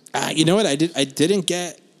snacks? You know what? I didn't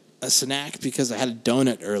get a snack because I had a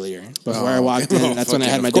donut earlier before I walked in. That's when I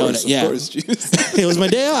had my donut. Yeah, it was my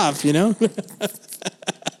day off.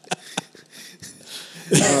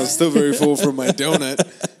 I was still very full from my donut.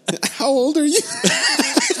 How old are you?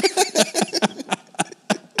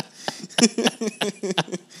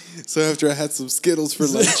 So after I had some Skittles for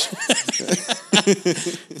lunch.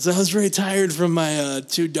 So I was very tired from my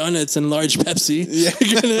 2 donuts and large Pepsi. Yeah.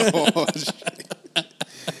 Oh,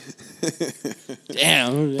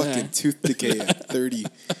 damn. Fucking tooth decay at 30.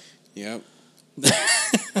 Yep.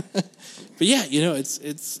 But yeah,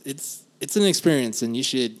 it's an experience, and you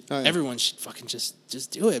should. Oh, yeah. Everyone should fucking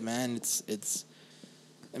just do it, man. It's.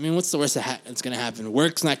 I mean, what's the worst that's gonna happen?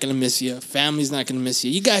 Work's not gonna miss you. Family's not gonna miss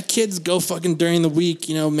you. You got kids, go fucking during the week.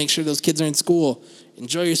 Make sure those kids are in school.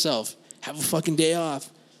 Enjoy yourself. Have a fucking day off.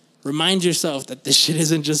 Remind yourself that this shit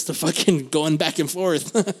isn't just a fucking going back and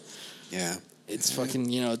forth. Yeah. It's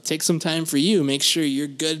fucking, take some time for you. Make sure you're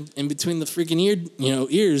good in between the freaking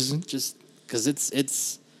ears. Just because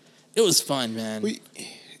it was fun, man.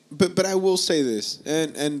 But I will say this,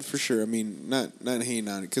 and for sure, I mean, not hating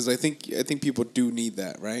on it, because I think people do need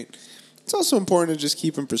that, right? It's also important to just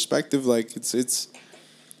keep in perspective, like it's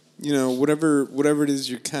whatever it is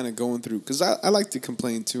you're kind of going through. Because I like to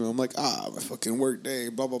complain too. I'm like, my fucking work day,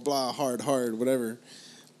 blah blah blah, hard, whatever.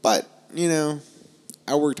 But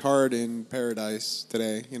I worked hard in Paradise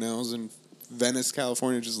today. I was in Venice,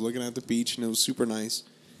 California, just looking at the beach, and it was super nice.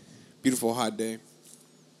 Beautiful hot day.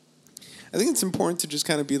 I think it's important to just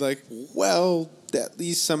kind of be like, well, at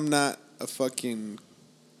least I'm not a fucking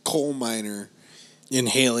coal miner.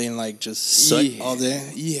 Inhaling like just soot all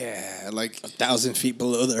day. Yeah, like 1,000 feet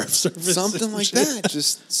below the Earth's surface. something like that.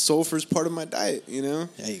 Just sulfur's part of my diet, you know?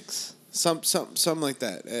 Yikes. Something like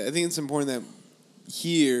that. I think it's important that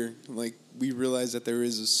here, like, we realize that there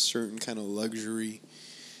is a certain kind of luxury,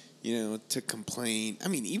 you know, to complain. I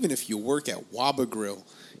mean, even if you work at Waba Grill,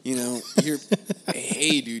 you know, you're,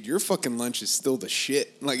 hey, dude, your fucking lunch is still the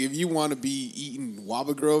shit. Like, if you want to be eating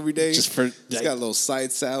Waba Grill every day, just for it's got a little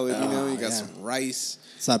side salad, you know, you got some rice.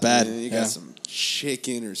 It's not bad. You got some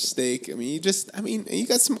chicken or steak. I mean, you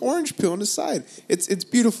got some orange peel on the side. It's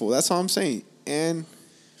beautiful. That's all I'm saying. And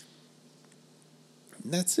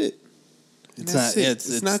that's it. It's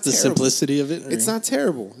not the terrible. Simplicity of it. Or? It's not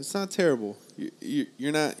terrible. It's not terrible.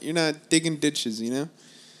 You're not digging ditches, you know,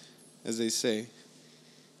 as they say.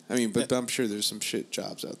 I mean, but I'm sure there's some shit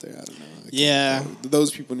jobs out there. I don't know.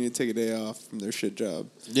 Those people need to take a day off from their shit job.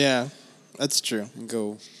 Yeah, that's true. And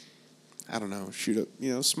go, I don't know, shoot up,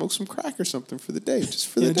 you know, smoke some crack or something for the day, just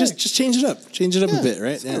for the day. Just change it up. Change it up a bit,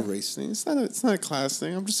 right? It's not a race thing. It's not a class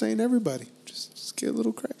thing. I'm just saying everybody. Just get a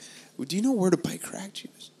little crack. Well, do you know where to buy crack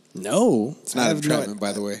juice? No. It's not entrapment,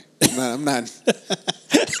 by the way. I'm not.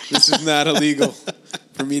 This is not illegal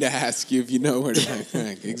for me to ask you if you know where to buy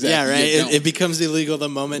crack. Exactly. Yeah, right. It becomes illegal the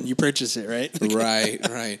moment you purchase it, right?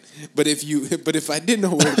 Right. But if I didn't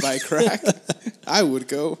know where to buy crack, I would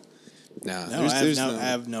go. No, I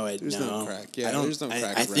have no idea. There's no crack. Yeah, there's no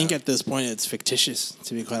crack. I think at this point it's fictitious,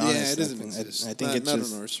 to be quite honest. Yeah, it doesn't exist. I think it's not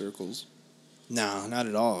just in our circles. No, not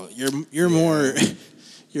at all. You're more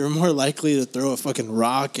you're more likely to throw a fucking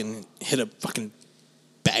rock and hit a fucking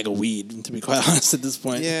bag of weed, to be quite honest at this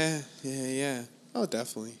point. Yeah. Oh,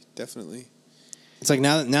 definitely. It's like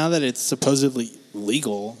now that it's supposedly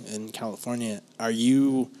legal in California, are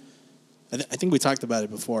you? I think we talked about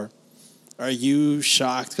it before. Are you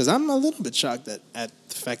shocked? Because I'm a little bit shocked at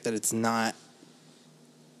the fact that it's not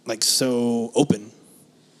like so open.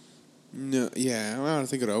 No, yeah, I don't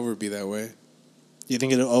think it'll ever be that way. Do you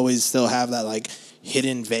think it'll always still have that like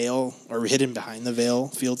hidden veil or hidden behind the veil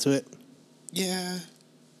feel to it? Yeah,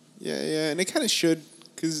 and it kind of should,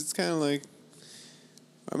 because it's kind of like,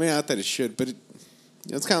 I mean, not that it should, but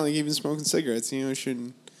it's kind of like even smoking cigarettes. You know, it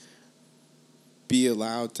shouldn't be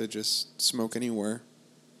allowed to just smoke anywhere.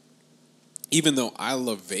 Even though I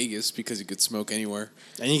love Vegas because you could smoke anywhere.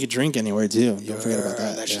 And you could drink anywhere too. Don't forget about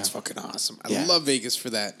that. That shit's fucking awesome. I love Vegas for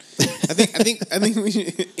that. I think we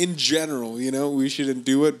should, in general, you know, we shouldn't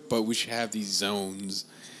do it, but we should have these zones.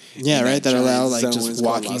 Yeah, right. That allow like just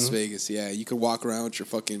walking. Las Vegas. Yeah, you could walk around with your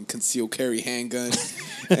fucking concealed carry handgun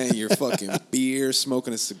and your fucking beer,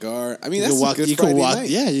 smoking a cigar. I mean, that's a good Friday night.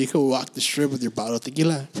 Yeah, you could walk the strip with your bottle of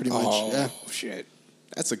tequila, pretty much. Oh shit,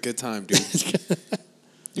 that's a good time, dude.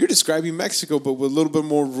 You're describing Mexico, but with a little bit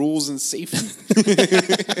more rules and safety.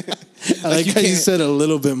 I like how you said a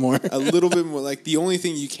little bit more. A little bit more. Like, the only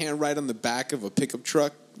thing you can't ride on the back of a pickup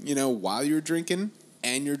truck, you know, while you're drinking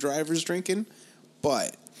and your driver's drinking,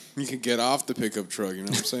 but you can get off the pickup truck, you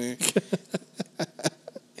know what I'm saying?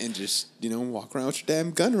 And just, you know, walk around with your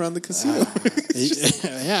damn gun around the casino.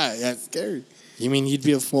 Yeah. Scary. You mean you'd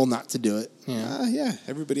be a fool not to do it? Yeah.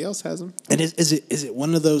 Everybody else has them. And is it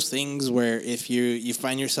one of those things where if you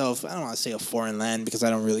find yourself, I don't want to say a foreign land because I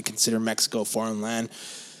don't really consider Mexico a foreign land,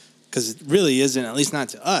 because it really isn't, at least not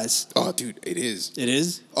to us. Oh, dude, it is. It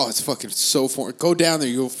is? Oh, it's fucking so foreign. Go down there,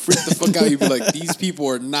 you'll freak the fuck out. You'll be like, these people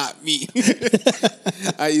are not me.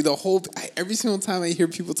 Every single time I hear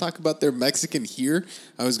people talk about their Mexican here,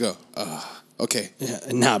 I always go, okay. Yeah,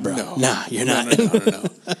 nah, bro. No. Nah, you're not. No.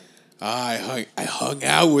 I hung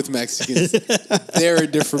out with Mexicans. They're a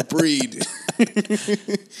different breed.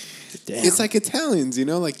 Damn. It's like Italians, you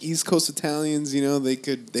know, like East Coast Italians. You know, they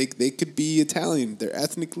could be Italian. They're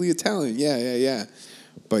ethnically Italian. Yeah.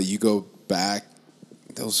 But you go back,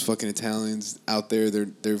 those fucking Italians out there,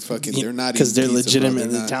 they're fucking. They're not, because they're pizza, legitimate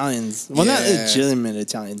bro. They're Italians. Well, not legitimate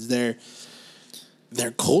Italians. They're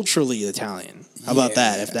culturally Italian. How about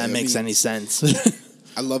that? If that makes any sense.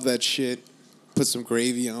 I love that shit. Put some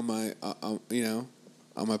gravy on my, on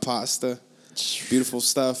my pasta. Beautiful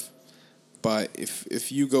stuff. But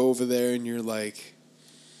if you go over there and you're like,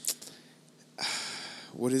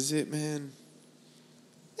 what is it, man?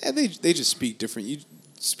 Yeah, they just speak different. You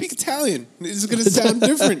speak Italian. It's gonna sound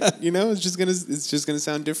different. You know, it's just gonna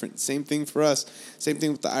sound different. Same thing for us. Same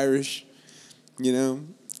thing with the Irish. You know,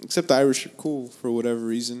 except the Irish are cool for whatever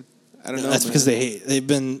reason. I don't know. That's because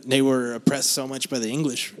they were oppressed so much by the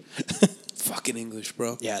English. fucking English,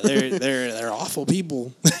 bro. Yeah, they're awful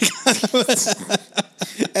people.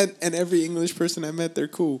 And every English person I met, they're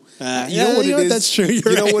cool. You know what it is? That's true. You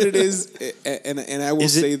know what it is? And I will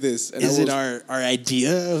say this. Is it our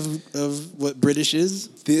idea of what British is?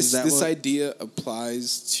 This idea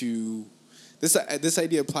applies to this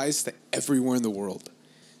idea applies to everywhere in the world.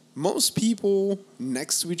 Most people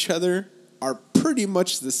next to each other are pretty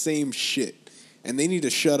much the same shit, and they need to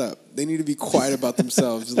shut up. They need to be quiet about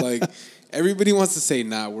themselves. Like, everybody wants to say,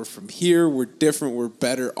 "Nah, we're from here. We're different. We're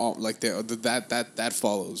better." All like that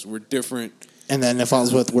follows. We're different, and then it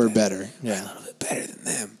follows with "we're better." Yeah, a little bit better than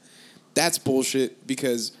them. That's bullshit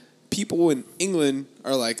because people in England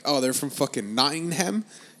are like, "Oh, they're from fucking Nottingham."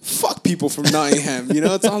 Fuck people from Nottingham. You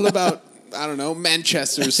know, it's all about, I don't know,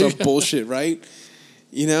 Manchester or some bullshit, right?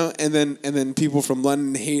 You know, and then people from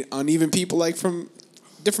London hate on even people like from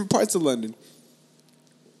different parts of London.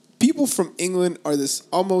 People from England are this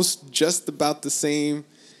almost just about the same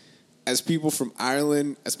as people from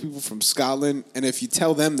Ireland, as people from Scotland, and if you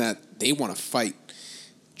tell them that, they want to fight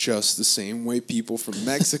just the same way people from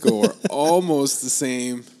Mexico are almost the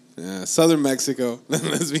same. Southern Mexico,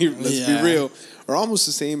 let's be real, are almost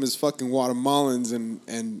the same as fucking Guatemalans and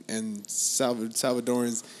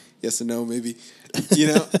Salvadorans. Yes and no, maybe. You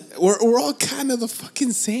know, we're all kind of the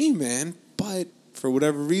fucking same, man. But for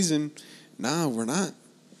whatever reason, nah, we're not.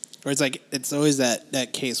 Or it's like, it's always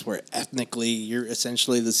that case where ethnically you're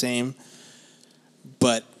essentially the same,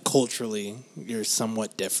 but culturally you're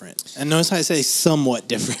somewhat different. And notice how I say somewhat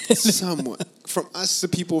different. Somewhat. From us to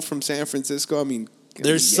people from San Francisco, I mean,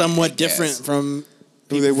 they're somewhat different from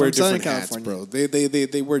people they wear from different hats, bro.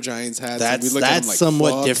 They wear Giants hats. That's, and we look that's at them like,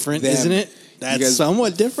 somewhat different, them. isn't it? That's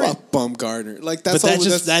somewhat different. Fuck Bumgarner. Like, but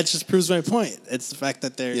that just proves my point. It's the fact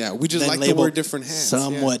that they're we just like to wear different hats.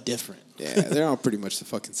 Somewhat different. Yeah, they're all pretty much the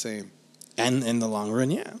fucking same. And in the long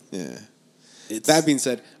run, yeah. That being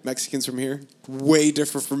said, Mexicans from here, way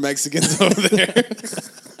different from Mexicans over there.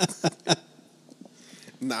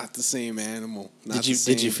 Not the same animal. Did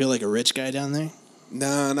you feel like a rich guy down there?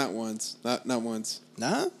 No, not once. Not once.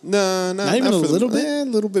 Nah? No, not even a little bit? A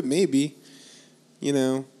little bit, maybe. You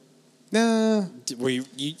know. Nah. Were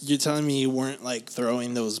you're telling me you weren't like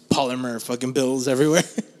throwing those polymer fucking bills everywhere?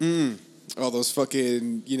 All those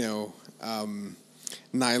fucking,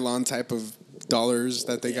 nylon type of dollars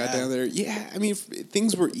that they got down there. Yeah, I mean,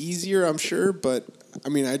 things were easier, I'm sure, but I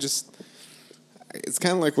mean, it's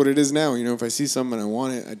kind of like what it is now. You know, if I see something and I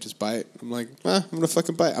want it, I just buy it. I'm like, I'm gonna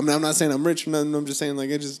fucking buy it. I'm not saying I'm rich. I'm just saying,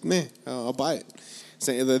 like, I'll buy it.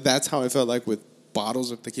 So that's how I felt like with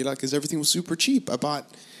bottles of tequila, because everything was super cheap. I bought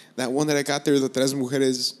that one that I got there, the Tres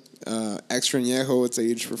Mujeres Extra Añejo. It's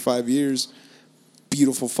aged for 5 years.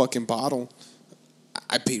 Beautiful fucking bottle.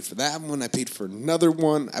 I paid for that one. I paid for another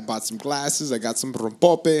one. I bought some glasses. I got some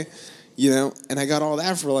rompope, and I got all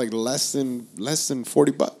that for like less than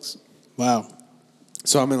 $40. Wow.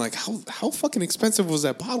 So I mean, like, how fucking expensive was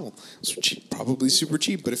that bottle? It was cheap, probably super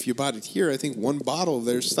cheap. But if you bought it here, I think one bottle of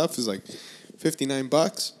their stuff is like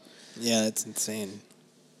 $59. Yeah, that's insane.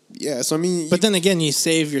 Yeah, so I mean, but then again, you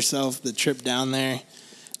save yourself the trip down there,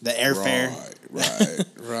 the airfare,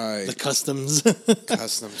 right, the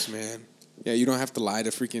customs, man. Yeah, you don't have to lie to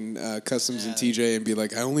freaking customs and TJ and be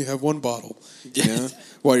like, I only have one bottle,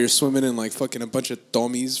 while you're swimming in like fucking a bunch of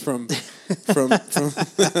dummies from.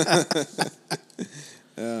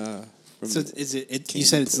 So is it? You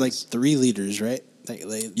said it's like 3 liters, right?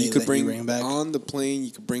 You could bring back on the plane.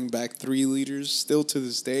 You could bring back 3 liters still to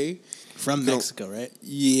this day from Mexico, right?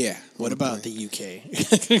 Yeah. What about the UK?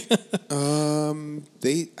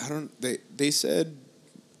 They said,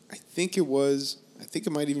 I think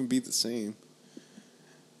it might even be the same.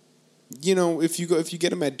 If you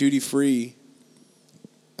get them at duty free,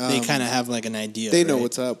 they kind of have like an idea. They know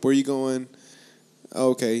what's up. Where are you going?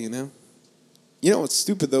 Okay, You know what's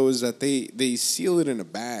stupid though is that they seal it in a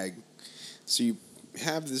bag, so you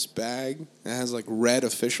have this bag that has like red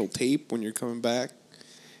official tape when you're coming back,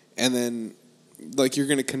 and then like you're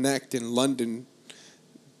gonna connect in London.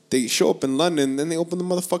 They show up in London, then they open the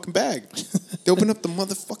motherfucking bag. They open up the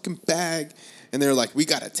motherfucking bag, and they're like, "We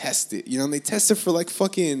gotta test it," and they test it for like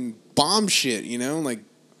fucking bomb shit, like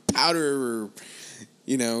powder or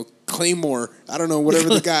Claymore. I don't know, whatever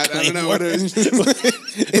they got. I don't know what it is. They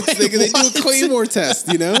do a Claymore test,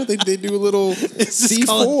 They do a little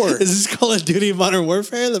C4. Is this Call of Duty Modern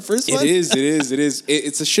Warfare, the first one? It is.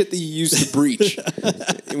 It's a shit that you use to breach.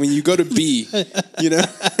 When you go to B, for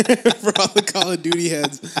all the Call of Duty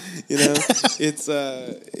heads, it's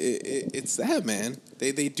that, man.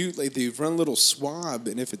 They do, like, they run a little swab,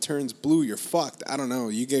 and if it turns blue, you're fucked. I don't know.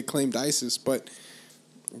 You get claimed ISIS, but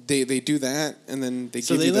They do that, and then they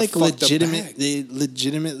So give they you the like fucked up legitimate. bag. They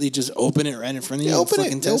legitimately just open it right in front of you. They and open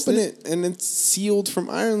fucking it. They test open it, and it's sealed from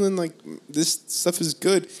Ireland. Like, this stuff is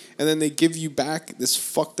good, and then they give you back this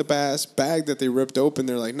fucked up ass bag that they ripped open.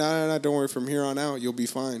 They're like, no, don't worry. From here on out, you'll be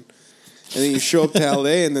fine. And then you show up to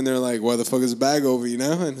LA, and then they're like, why the fuck is the bag over? You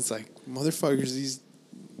know? And it's like, motherfuckers, these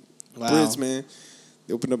Wow. Brits, man.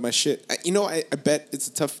 They opened up my shit. I bet it's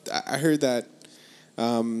a tough. I heard that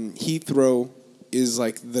Heathrow is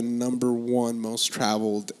like the number one most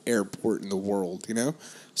traveled airport in the world, you know?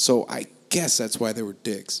 So I guess that's why they were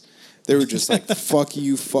dicks. They were just like, fuck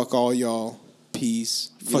you, fuck all y'all,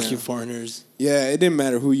 peace. Fuck know? you, foreigners. Yeah, it didn't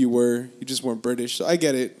matter who you were. You just weren't British. So I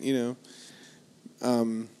get it, you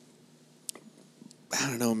know. I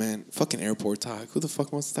don't know, man. Fucking airport talk. Who the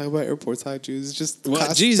fuck wants to talk about airport talk, Jews? It's just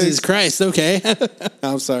What? Jesus Christ, okay.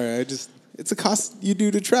 I'm sorry. It's a cost you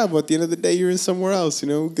do to travel. At the end of the day, you're in somewhere else. You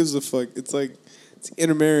know, who gives a fuck? It's like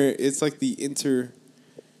It's like the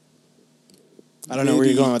I don't know where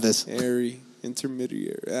you're going with this.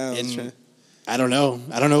 Intermediary. I don't know.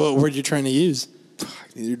 I don't know what word you're trying to use.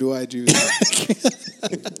 Neither do I, Jews.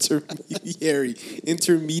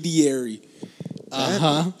 Intermediary.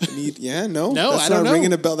 Uh-huh. Yeah, no. No, that's I don't not know.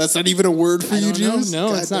 ringing a bell. That's not even a word for I you, don't know. Jews. No,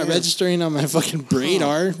 God it's not damn. registering on my fucking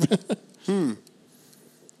radar.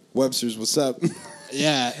 Webster's, what's up?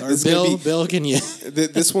 Yeah, or This is gonna Bill, can you?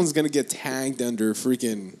 This one's gonna get tagged under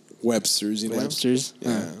freaking Webster's, you know? Webster's?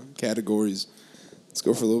 Yeah, categories. Let's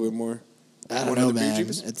go for a little bit more. I don't One know, of the beer man.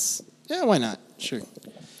 jeeps? Why not? Sure.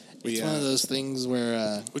 We, It's one of those things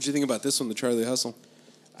where What'd you think about this one, the Charlie Hustle?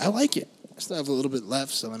 I like it. I still have a little bit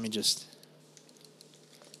left, so let me just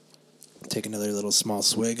take another little small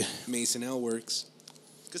swig. Mason L Works.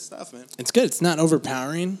 Good stuff, man. It's good. It's not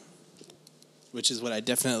overpowering, which is what I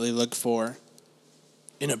definitely look for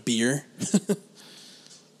in a beer.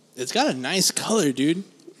 It's got a nice color, dude.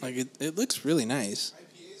 Like, it looks really nice. IPAs,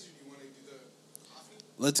 or do you want to do the coffee?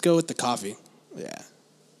 Let's go with the coffee. Yeah.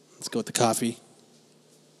 Let's go with the coffee.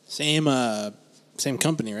 Same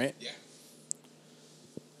company, right? Yeah.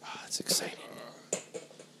 Oh, that's exciting.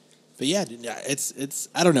 But yeah, dude, yeah, it's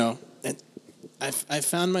I don't know. I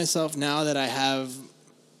found myself now that I have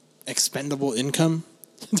expendable income.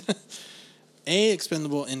 A,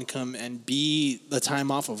 expendable income, and B, the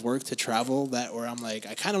time off of work to travel, that where I'm like,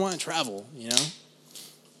 I kind of want to travel, you know?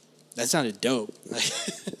 That sounded dope.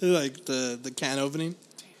 Like the can opening.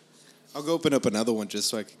 I'll go open up another one just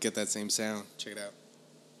so I could get that same sound. Check it out.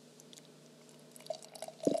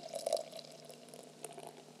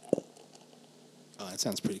 Oh, that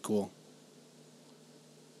sounds pretty cool.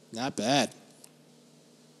 Not bad.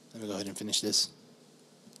 Let me go ahead and finish this.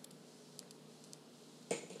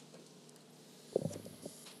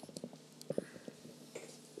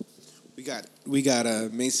 We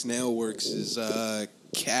got Mason Ale Works'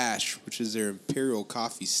 Cash, which is their Imperial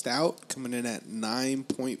Coffee Stout, coming in at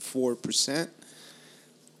 9.4%.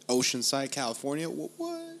 Oceanside, California.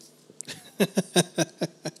 What?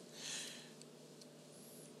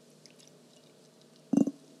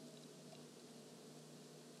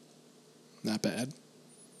 Not bad.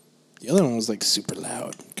 The other one was like super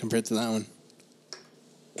loud compared to that one.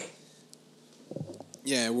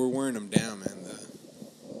 Yeah, we're wearing them down, man.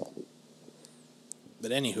 But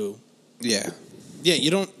anywho, Yeah. yeah, you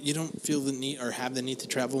don't feel the need or have the need to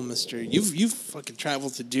travel, Mister. You've fucking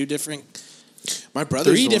traveled to do My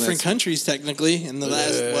brother's three the one different that's- countries technically in the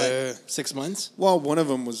last 6 months. Well, one of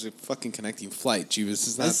them was a fucking connecting flight. Jeebus,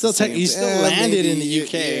 it's not That's still the same. you still landed in the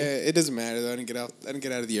UK. Yeah, it doesn't matter though. I didn't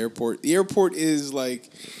get out of the airport. The airport is like,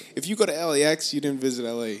 if you go to LAX, you didn't visit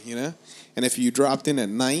LA, you know. And if you dropped in at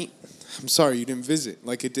night, I'm sorry, you didn't visit.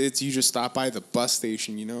 Like it's you just stopped by the bus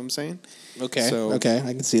station. You know what I'm saying? Okay. So- okay,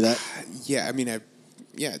 I can see that. Yeah, I mean,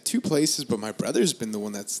 two places, but my brother's been the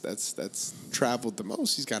one that's traveled the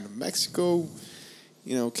most. He's gone to Mexico,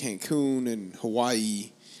 you know, Cancun and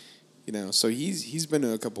Hawaii, you know. So he's been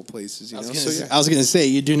to a couple places, you know. I was gonna say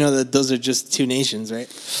you do know that those are just two nations, right?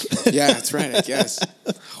 Yeah, that's right. I guess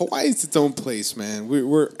Hawaii's its own place, man.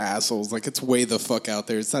 We're assholes. Like it's way the fuck out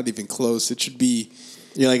there. It's not even close. It should be.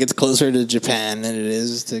 You're like it's closer to Japan than it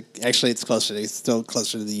is to. Actually, it's closer. It's still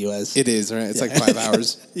closer to the U.S. It is right. It's like 5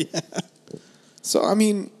 hours. Yeah. So I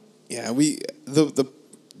mean, yeah,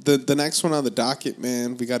 the next one on the docket,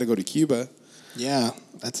 man. We got to go to Cuba. Yeah,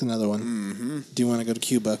 that's another one. Mm-hmm. Do you want to go to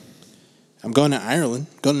Cuba? I'm going to Ireland.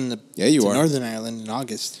 Going to Northern Ireland in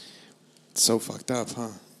August. It's so fucked up, huh?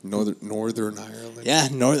 Northern Ireland. Yeah,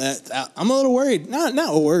 I'm a little worried. Not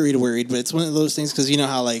worried, but it's one of those things because you know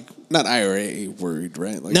how like Not IRA worried,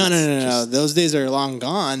 right? Like no. Those days are long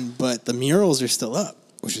gone, but the murals are still up.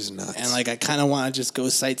 which is nuts. And like I kind of want to just go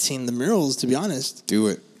sightseeing the murals, to be honest. Do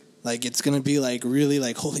it. Like it's gonna be like really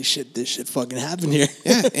like holy shit, this shit fucking happened here.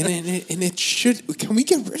 Yeah, and it should. Can we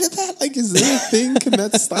get rid of that? Like, is there a thing? Can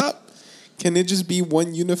that stop? Can it just be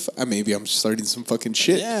one unified? Maybe I'm starting some fucking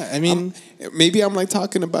shit. Yeah, I mean, maybe I'm like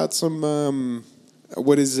talking about some.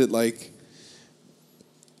 What is it like?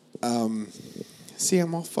 See,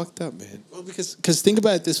 I'm all fucked up, man. Well, because think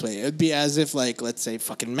about it this way, it'd be as if like let's say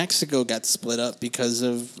fucking Mexico got split up because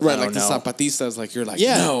of right, like the Zapatistas. Like you're like,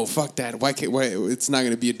 no, fuck that. Why can't? Why it's not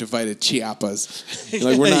going to be a divided Chiapas?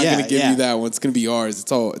 Like we're not going to give you that one. It's going to be ours.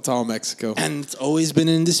 It's all Mexico. And it's always been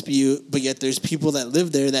in dispute, but yet there's people that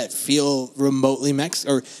live there that feel remotely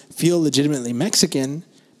or feel legitimately Mexican,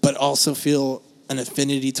 but also feel an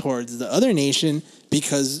affinity towards the other nation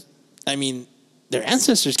because, I mean, their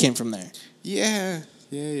ancestors came from there. Yeah.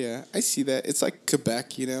 I see that. It's like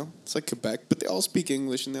Quebec, you know? It's like Quebec, but they all speak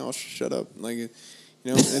English and they all shut up. Like, you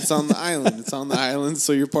know, it's on the island. It's on the island,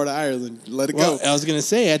 so you're part of Ireland. Let it go. I was going to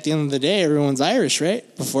say, at the end of the day, everyone's Irish, right?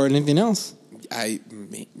 Before anything else. I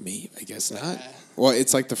guess not. Well,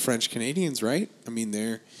 it's like the French Canadians, right? I mean,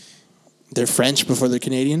 they're French before they're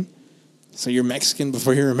Canadian? So you're Mexican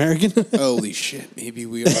before you're American? Holy shit, maybe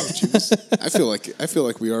we are Jews. I feel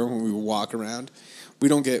like we are when we walk around. We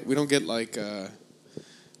don't get like I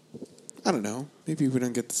don't know. Maybe we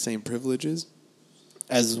don't get the same privileges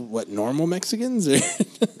as what, normal Mexicans? Or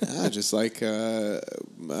just like well,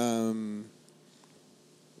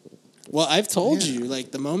 I've told you,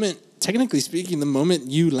 like technically speaking, the moment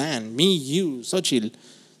you land, me, you, Xochitl,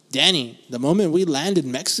 Danny, the moment we land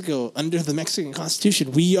in Mexico under the Mexican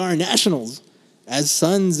Constitution, we are nationals as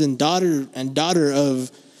sons and daughter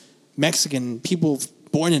of Mexican people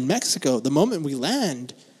born in Mexico. The moment we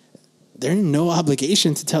land, there's no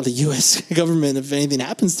obligation to tell the U.S. government if anything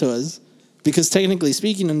happens to us because technically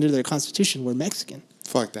speaking, under their Constitution, we're Mexican.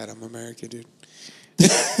 Fuck that. I'm American, dude.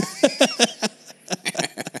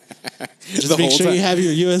 Just make sure you have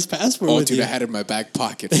your U.S. passport with you. I had it in my back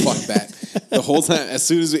pocket. Fuck that. The whole time, as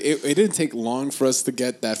soon as it didn't take long for us to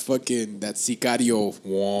get that sicario.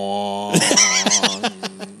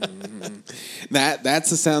 That's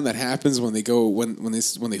the sound that happens when they go when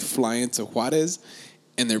they fly into Juarez,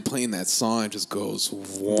 and they're playing that song. It just goes.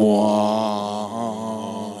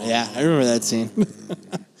 Yeah, I remember that scene.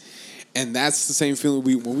 And that's the same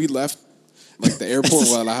feeling when we left. Like the airport in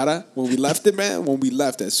Guadalajara, when we left it, man,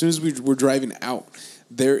 as soon as we were driving out,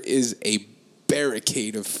 there is a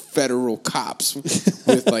barricade of federal cops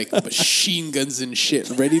with like machine guns and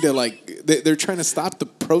shit ready to like, they're trying to stop the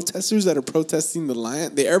protesters that are protesting the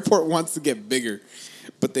lion. The airport wants to get bigger,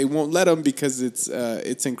 but they won't let them because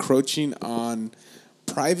it's encroaching on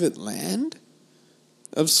private land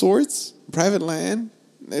of sorts. Private land.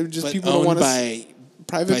 They're just but people don't want to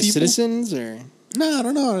private people? Citizens or. No, I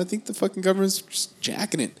don't know. I think the fucking government's just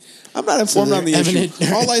jacking it. I'm not informed on the issue.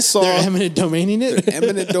 All I saw, they're eminent domaining it. They're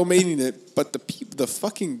eminent domaining it. But the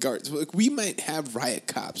fucking guards. Like, we might have riot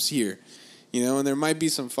cops here, you know, and there might be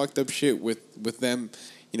some fucked up shit with them,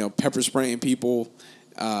 you know, pepper spraying people,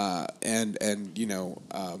 and you know,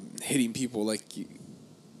 hitting people like,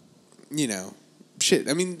 you know, shit.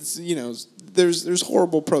 I mean, you know, there's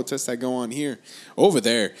horrible protests that go on here. Over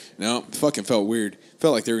there, no, it fucking felt weird.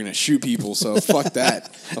 Felt like they were gonna shoot people. So fuck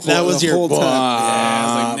that. That was your time. Yeah,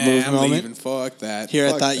 I was like, nah, I'm moment. leaving. Fuck that. Here,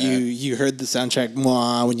 fuck I thought that. you heard the soundtrack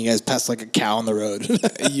when you guys passed like a cow on the road.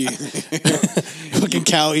 Fucking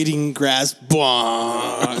cow eating grass.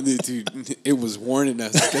 Dude, it was warning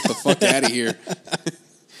us. Get the fuck out of here.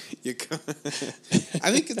 I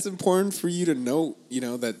think it's important for you to note, you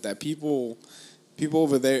know, that people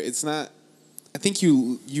over there, it's not. I think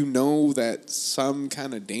you know that some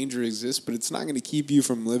kind of danger exists, but it's not going to keep you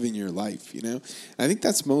from living your life, you know? And I think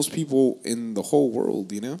that's most people in the whole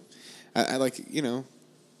world, you know? I like, you know,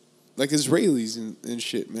 like Israelis and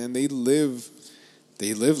shit, man. They live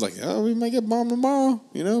like, oh, we might get bombed tomorrow,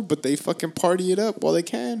 you know? But they fucking party it up while they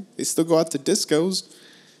can. They still go out to discos.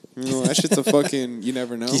 You know, that shit's a fucking, you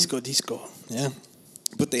never know. Disco. Yeah.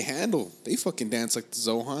 But they fucking dance like the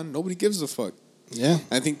Zohan. Nobody gives a fuck. Yeah.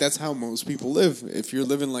 I think that's how most people live. If you're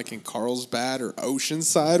living like in Carlsbad or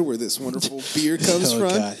Oceanside, where this wonderful beer comes from.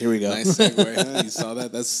 God, here we go. Nice segue, huh? You saw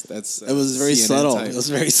that? That's it was very CNN subtle. type. It was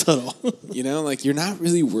very subtle. You know, like you're not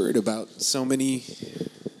really worried about so many.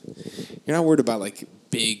 You're not worried about like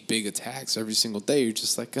big attacks every single day. You're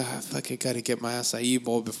just like, fuck, I gotta get my acai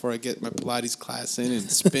bowl before I get my Pilates class in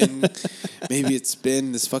and spin. Maybe it's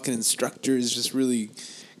spin. This fucking instructor is just really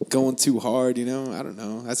going too hard, you know? I don't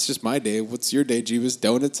know. That's just my day. What's your day, Jeebus?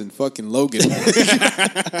 Donuts and fucking Logan.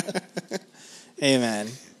 Hey, man.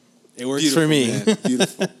 It works Beautiful, for me. Man.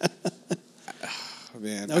 Beautiful.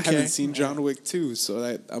 man. I Okay. haven't seen John Wick 2,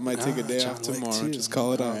 so I might take a day John off Wick tomorrow. 2. Just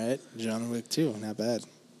call it All off. right, John Wick 2, not bad.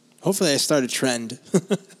 Hopefully, I start a trend.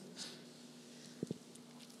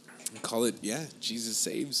 Call it, Jesus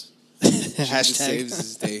saves. Jesus Hashtag. saves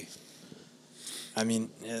his day. I mean,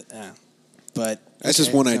 yeah. But That's just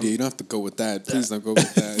okay, one idea. You don't have to go with that. Please don't go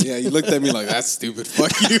with that. Yeah, you looked at me like, that's stupid.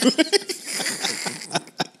 Fuck you.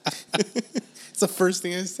 It's the first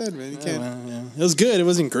thing I said, man. You can't. Well, yeah. It was good. It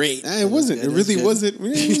wasn't great. Nah, it wasn't. It really good. wasn't. It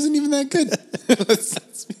wasn't even that good.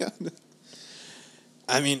 Let's be honest.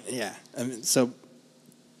 I mean, yeah. I mean, so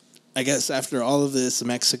I guess after all of this,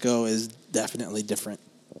 Mexico is definitely different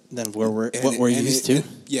than what we're used to.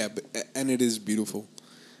 And it is beautiful.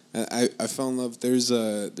 I fell in love. There's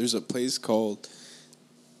a place called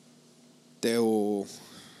Teo.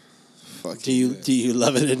 Do you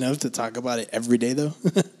love it enough to talk about it every day though?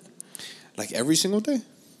 Like every single day?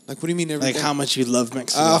 Like what do you mean every day? Like how much you love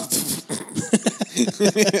Mexico?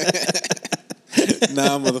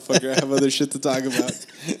 Nah, motherfucker. I have other shit to talk about.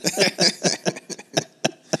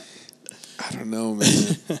 I don't know,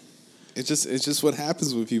 man. It's just what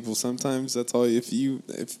happens with people. Sometimes that's all. If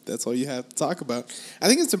that's all you have to talk about, I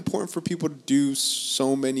think it's important for people to do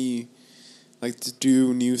so many, like to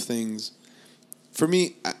do new things. For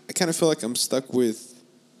me, I kind of feel like I'm stuck with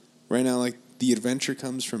right now. Like the adventure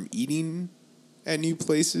comes from eating at new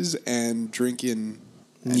places and drinking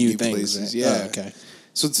at new things, places. right? Yeah. Oh, okay.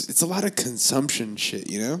 So it's a lot of consumption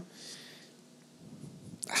shit, you know?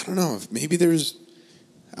 I don't know. If maybe there's...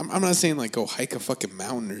 I'm not saying, like, go hike a fucking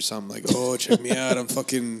mountain or something. Like, oh, check me out. I'm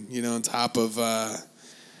fucking, on top of,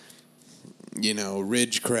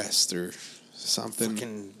 Ridge Crest or something.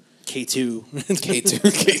 Fucking K2.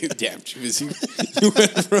 K2. Damn,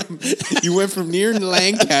 you went from near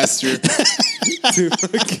Lancaster to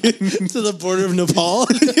fucking... to the border of Nepal.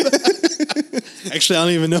 Actually, I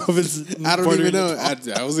don't even know if it's. I don't even know.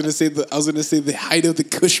 I was gonna say the height of the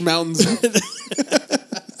Kush Mountains.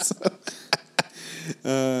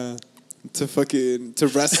 To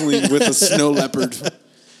wrestling with a snow leopard.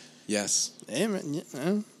 Yes. Hey, man,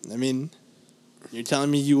 yeah, I mean, you're telling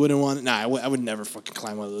me you wouldn't want it? Nah, I would never fucking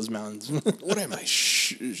climb one of those mountains. What am I?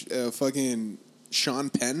 Fucking Sean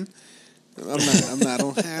Penn? I'm not. I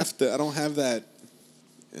don't have to. I don't have that.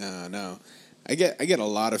 No. I get a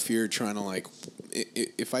lot of fear trying to, like,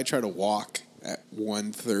 if I try to walk at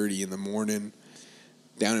 1:30 in the morning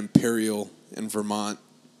down Imperial in Vermont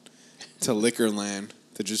to Liquorland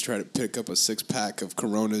to just try to pick up a 6-pack of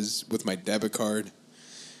Coronas with my debit card.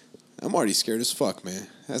 I'm already scared as fuck, man.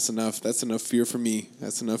 That's enough. That's enough fear for me.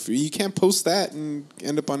 That's enough fear. You can't post that and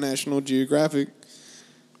end up on National Geographic.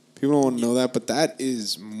 People don't want to know that, but that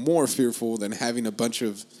is more fearful than having a bunch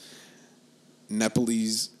of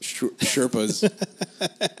Nepalese Sherpas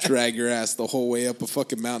drag your ass the whole way up a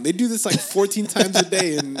fucking mountain. They do this like 14 times a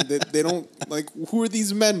day, and they don't, like, who are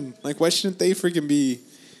these men? Like, why shouldn't they freaking be,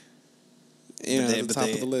 at the top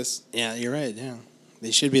of the list? Yeah, you're right, yeah.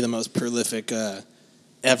 They should be the most prolific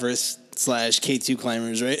Everest / K2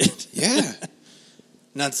 climbers, right? Yeah.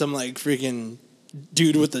 Not some, like, freaking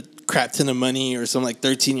dude with a crap ton of money or some, like,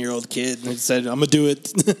 13-year-old kid who said, I'm going to do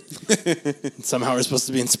it. Somehow we're supposed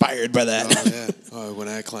to be inspired by that. Oh, yeah. Oh, when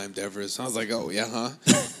I climbed Everest, I was like, oh, yeah, huh?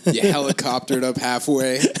 You helicoptered up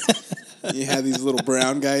halfway. You had these little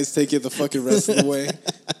brown guys take you the fucking rest of the way.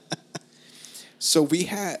 So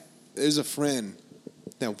there's a friend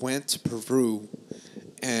that went to Peru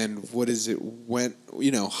and went,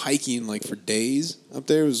 hiking like for days up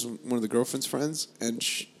there. It was one of the girlfriend's friends, and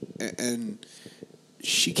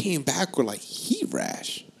she came back with like heat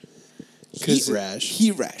rash. Heat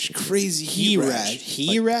rash. Crazy heat rash.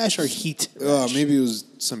 Heat rash or heat rash? Oh, maybe it was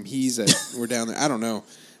some he's that were down there. I don't know.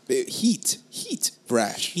 But heat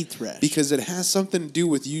rash. Heat rash. Because it has something to do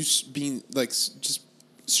with you being like just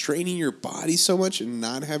straining your body so much and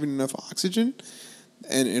not having enough oxygen,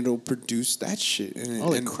 and it'll produce that shit.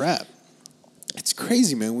 Holy crap. It's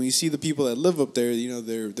crazy, man. When you see the people that live up there,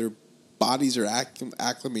 their bodies are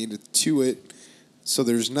acclimated to it, so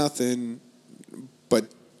there's nothing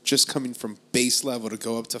but just coming from base level to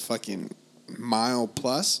go up to fucking mile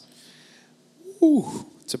plus. Ooh,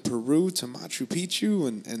 to Peru, to Machu Picchu,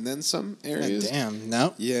 and then some areas. God damn,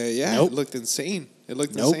 no. Yeah. Nope. It looked insane.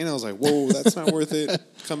 Insane. I was like, whoa, that's not worth it.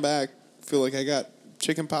 Come back. Feel like I got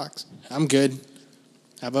chicken pox. I'm good.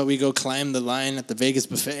 How about we go climb the line at the Vegas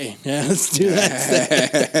buffet? Yeah, let's do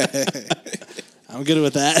that. I'm good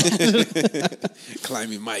with that.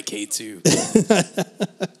 Climbing my K2.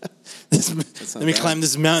 Let me climb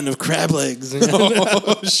this mountain of crab legs.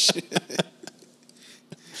 Oh, shit.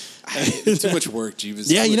 Too much work, Jeeves.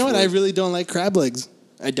 Yeah, you know what? I really don't like crab legs.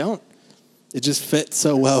 I don't. It just fits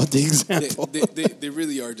so well with the They, example. they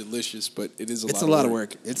really are delicious, but it is It's a lot of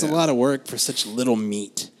work. It's a lot of work for such little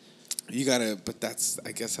meat. You gotta, but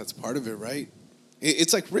I guess that's part of it, right?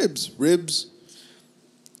 It's like ribs. Ribs,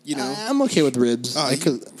 you know. I'm okay with ribs. Oh,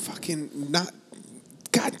 fucking not.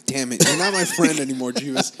 God damn it! You're not my friend anymore,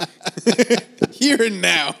 Jeeves. Here and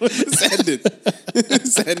now. Send it.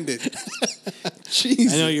 Send it.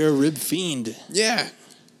 Jeez. I know you're a rib fiend. Yeah.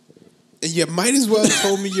 And you might as well have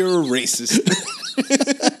told me you're a racist.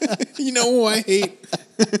 You know who I hate?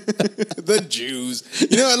 The Jews.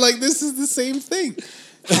 You know, like, this is the same thing.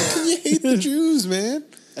 How can you hate the Jews, man?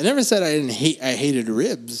 I never said I hated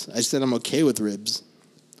ribs. I said I'm okay with ribs.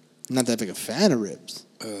 I'm not that big a fan of ribs.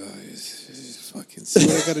 Fucking see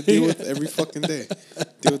what I got to deal with every fucking day.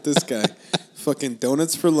 Deal with this guy. Fucking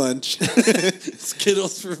donuts for lunch.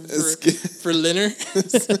 Skittles for dinner.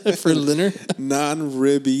 For dinner.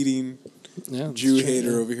 Non-rib eating Yeah, Jew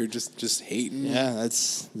hater over here just hating. Yeah,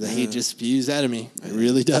 that's the hate just spews out of me. It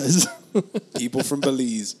really does. People from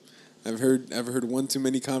Belize. I've heard one too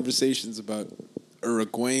many conversations about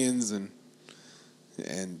Uruguayans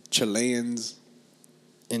and Chileans.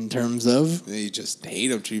 In terms of? They just hate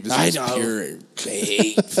them. I know. Pure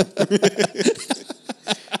hate.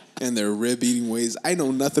 And their rib eating ways. I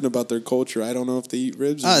know nothing about their culture. I don't know if they eat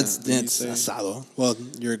ribs. It's asado. Well,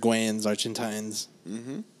 Uruguayans, Argentines.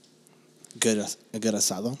 Mm-hmm. Good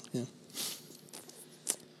asado. Yeah.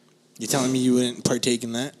 You telling me you wouldn't partake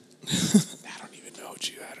in that? I don't even know,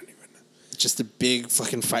 Jew. I don't even know. Just a big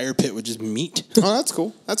fucking fire pit with just meat. Oh, that's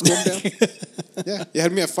cool. That's cool. I'm down. Yeah, you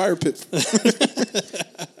had me at fire pit.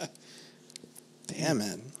 Damn,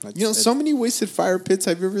 man. You know, so many wasted fire pits.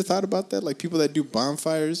 Have you ever thought about that? Like people that do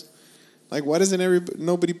bonfires. Like, why doesn't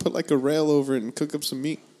nobody put like a rail over it and cook up some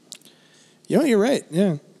meat? You know, you're right.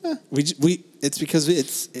 Yeah. We it's because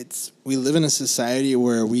we live in a society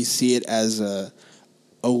where we see it as a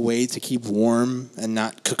way to keep warm and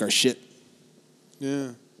not cook our shit.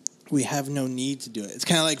 Yeah. We have no need to do it. It's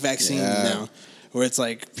kind of like vaccines now, where it's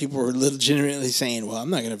like people are legitimately saying, "Well, I'm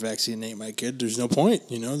not going to vaccinate my kid. There's no point.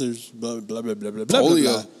 You know, there's blah blah blah blah blah blah blah."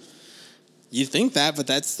 Blah. You think that, but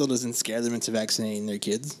that still doesn't scare them into vaccinating their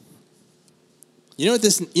kids. You know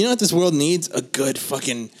what this world needs? A good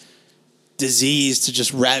fucking disease to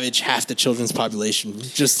just ravage half the children's population.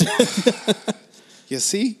 Just you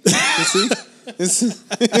see? This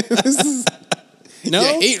is no,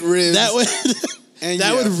 you hate ribs.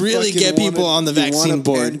 That would really get people on the vaccine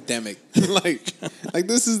board. Pandemic. like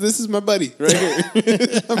this is my buddy right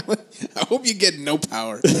here. I hope you get no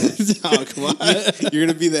power. Oh, come on. You're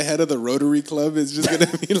gonna be the head of the Rotary Club. It's just gonna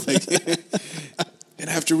be like. And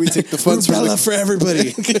after we take the funds for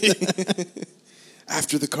everybody.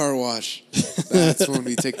 After the car wash, that's when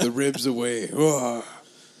we take the ribs away. Oh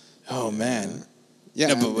man.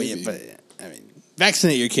 Yeah, no, but I mean,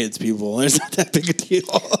 vaccinate your kids, people. It's not that big a deal.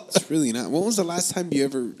 It's really not. When was the last time you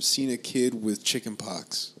ever seen a kid with chicken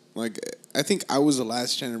pox? Like, I think I was the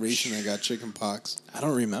last generation that got chicken pox. I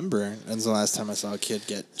don't remember. When's the last time I saw a kid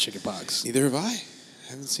get chicken pox? Neither have I.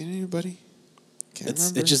 Haven't seen anybody.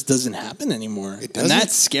 It just doesn't happen anymore. It doesn't. And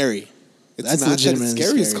that's scary. That's not that it's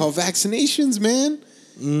scary. It's called vaccinations, man.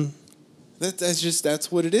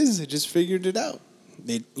 That's what it is. They just figured it out.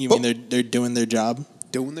 You mean they're doing their job?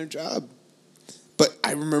 Doing their job. But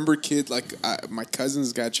I remember my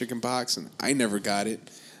cousins got chicken pox and I never got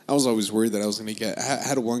it. I was always worried that I was going to get. I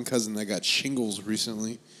had one cousin that got shingles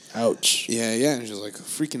recently. Ouch. Yeah. And she was like,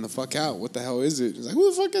 freaking the fuck out. What the hell is it? She's like, who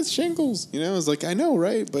the fuck gets shingles? You know, I was like, I know,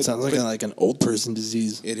 right? But sounds like an old person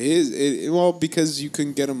disease. It is. Well, because you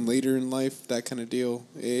can get them later in life, that kind of deal.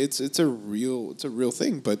 It's a real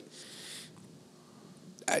thing, but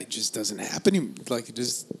it just doesn't happen. Like it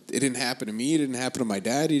didn't happen to me. It didn't happen to my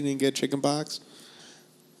dad. He didn't get chicken pox.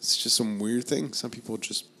 It's just some weird thing. Some people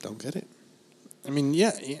just don't get it. I mean,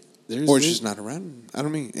 yeah. Or it's just not around. I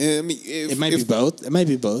don't mean. It might be both. It might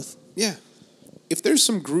be both. Yeah. If there's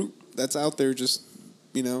some group that's out there just,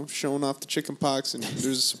 showing off the chicken pox and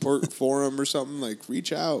there's a support forum or something, like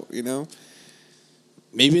reach out,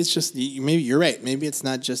 Maybe it's just, maybe you're right. Maybe it's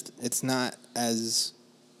not as,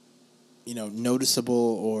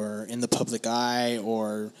 noticeable or in the public eye,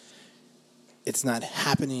 or it's not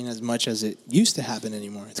happening as much as it used to happen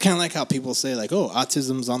anymore. It's kind of like how people say, like, oh,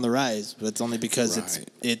 autism's on the rise, but it's only because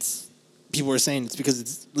it's people are saying it's because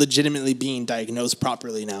it's legitimately being diagnosed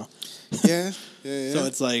properly now. Yeah. So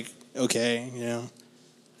it's like, okay,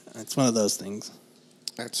 it's one of those things.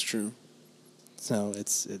 That's true. So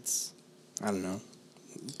it's I don't know.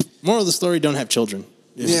 Moral of the story, don't have children.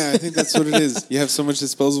 Yeah, I think that's what it is. You have so much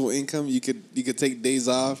disposable income, you could take days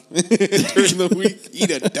off during the week,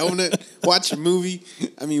 eat a donut, watch a movie.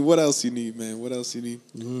 I mean, what else you need, man? What else you need?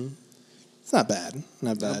 Mm-hmm. It's not bad.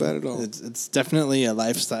 Not bad. Not bad at all. It's definitely a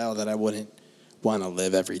lifestyle that I wouldn't want to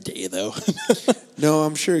live every day, though. No,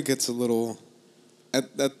 I'm sure it gets a little.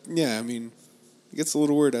 Yeah, I mean, it gets a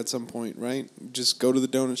little weird at some point, right? Just go to the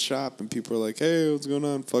donut shop and people are like, "Hey, what's going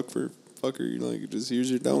on, fucker?" You're like, just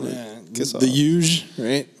here's your donut. Yeah, Kiss off. the huge,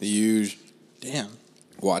 right? The huge. Damn.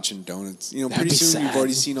 Watching donuts. You know, That'd pretty be soon you've sad.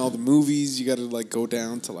 already seen all the movies. You got to like go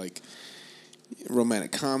down to like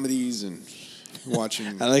romantic comedies and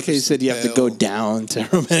watching. I like how you said you have to go down to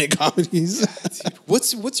romantic comedies. Dude,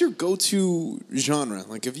 what's your go-to genre?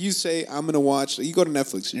 Like if you say I'm gonna watch, you go to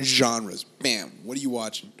Netflix genres. Bam. What are you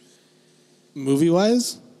watching? Movie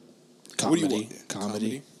wise, What do you comedy. want? Yeah, Comedy.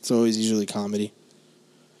 comedy? It's always usually comedy.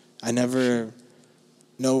 I never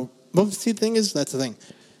know. Well, see, the thing is, that's the thing.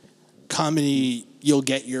 Comedy, you'll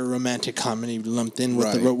get your romantic comedy lumped in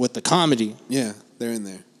with Right. with the comedy. Yeah, they're in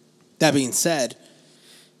there. That being said,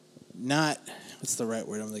 what's the right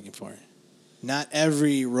word I'm looking for? Not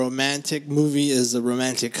every romantic movie is a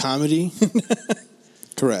romantic comedy.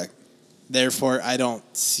 Correct. Therefore, I don't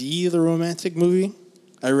see the romantic movie.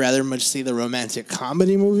 I rather much see the romantic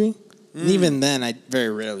comedy movie. And even then, I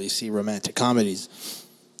very rarely see romantic comedies.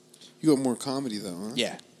 You got more comedy though, huh?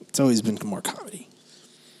 Yeah, it's always been more comedy.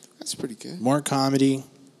 That's pretty good. More comedy.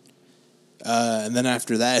 And then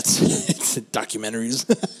after that, it's documentaries.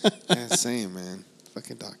 Yeah, same, man.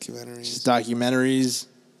 Fucking documentaries. Just documentaries.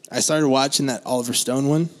 I started watching that Oliver Stone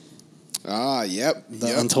one, Ah, yep.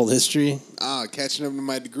 The Untold History. Ah, catching up to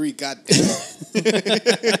my degree. God damn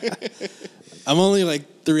it. I'm only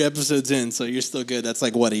like 3 episodes in, so you're still good. That's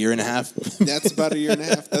like, what, a year and a half? That's about a year and a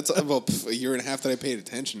half. That's a year and a half that I paid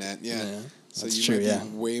attention at. Yeah. Yeah, So that's you true, might yeah. be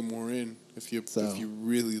way more in if you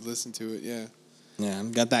really listen to it. Yeah. Yeah,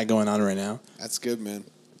 I've got that going on right now. That's good, man.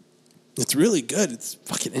 It's really good. It's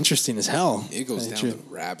fucking interesting as hell. It goes That's down true. the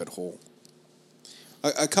rabbit hole.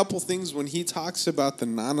 A couple things when he talks about the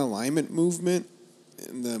non-alignment movement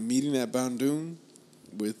and the meeting at Bandung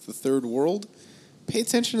with the third world, pay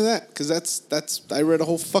attention to that because that's I read a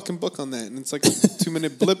whole fucking book on that and it's like a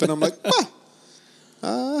 2-minute blip and I'm like,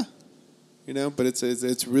 you know, but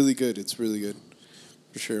it's really good. It's really good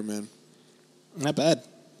for sure, man. Not bad.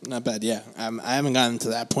 Not bad, yeah. I haven't gotten to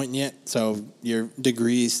that point yet, so your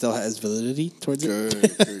degree still has validity towards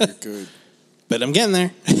it. Good. But I'm getting there.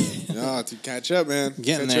 No, to catch up, man.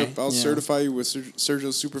 Getting catch there, up. I'll yeah. certify you with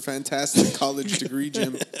Sergio's super fantastic college degree,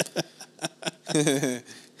 Jim.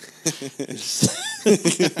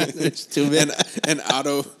 There's too many. An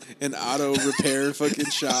auto repair fucking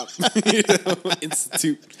shop, you know,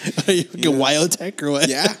 institute. Are you fucking Wyotech or what?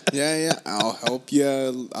 Yeah. I'll help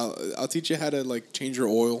you. I'll teach you how to like change your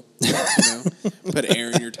oil. You know, put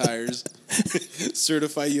air in your tires.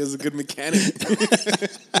 Certify you as a good mechanic.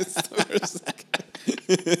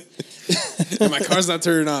 And my car's not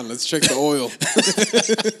turning on. Let's check the oil.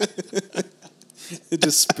 It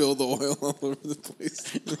just spilled the oil all over the place.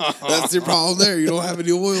 That's your problem there. You don't have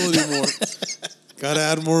any oil anymore. Gotta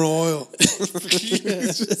add more oil.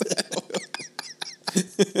 It's just add oil.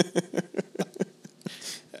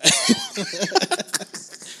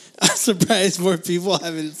 I'm surprised more people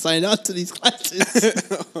haven't signed up to these classes.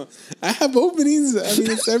 I have openings. I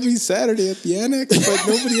mean, it's every Saturday at the annex, but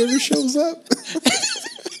nobody ever shows up.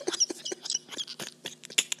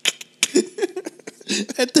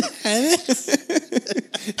 At the annex?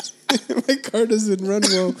 My car doesn't run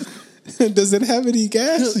well. Does it have any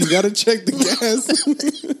gas? You gotta check the gas.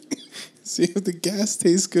 See if the gas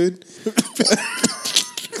tastes good.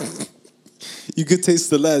 You could taste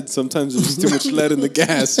the lead. Sometimes there's too much lead in the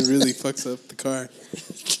gas. It really fucks up the car.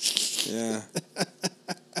 Yeah.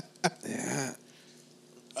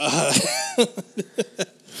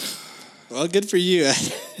 Well, good for you.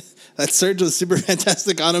 That's Sergio's Super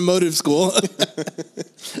Fantastic Automotive School.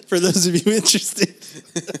 For those of you interested.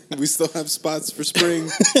 We still have spots for spring.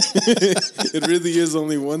 It really is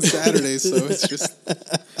only one Saturday, so it's just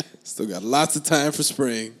still got lots of time for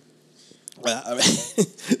spring.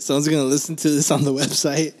 Someone's going to listen to this on the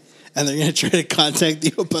website, and they're going to try to contact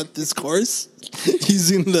you about this course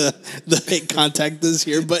using the hey, contact us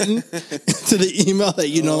here button to the email that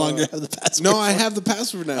you no longer have the password No, for. I have the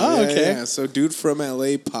password now. Oh, okay. Yeah. So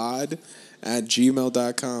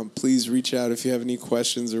dudefromlapod@gmail.com. Please reach out if you have any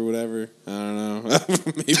questions or whatever. I don't know.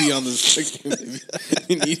 Maybe on the maybe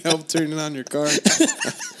you need help turning on your car.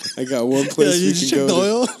 I got one place You we just can check go the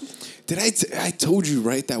oil? I told you,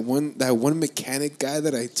 right? That one mechanic guy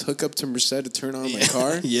that I took up to Merced to turn on my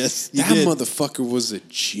car. Yes, that motherfucker was a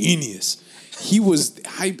genius. He was.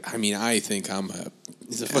 I think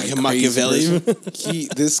he's a fucking Machiavelli.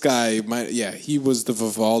 This guy, he was the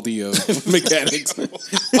Vivaldi of mechanics.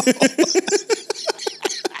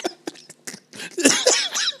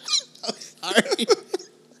 Sorry.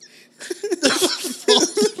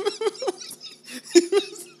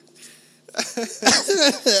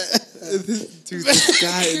 Dude,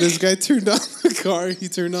 this guy turned on the car. He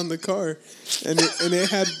turned on the car, and it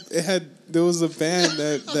had there was a band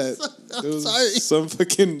that there was some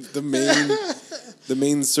fucking the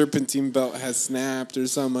main serpentine belt had snapped or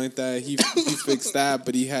something like that. He fixed that,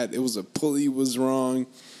 but it was a pulley was wrong.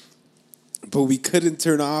 But we couldn't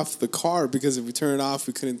turn off the car because if we turn it off,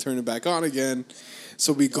 we couldn't turn it back on again.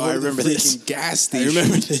 So we go to the freaking gas station. I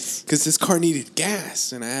remember this. Because this car needed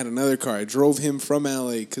gas, and I had another car. I drove him from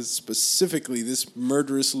LA because specifically this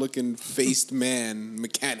murderous-looking faced man,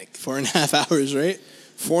 mechanic. 4.5 hours, right?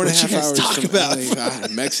 4.5 hours talk from about? LA.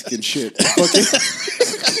 Mexican shit.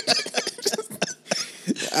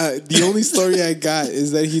 The only story I got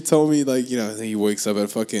is that he told me, like, I think he wakes up at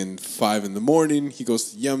fucking 5 a.m. He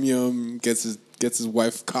goes to Yum Yum, gets his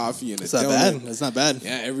wife coffee and That's not bad. That's not bad.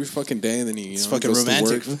 Yeah, every fucking day, and then he It's fucking goes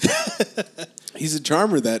romantic. to work. He's a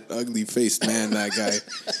charmer, that ugly faced man, that guy.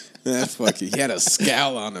 That fucking, he had a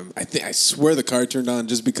scowl on him. I swear the car turned on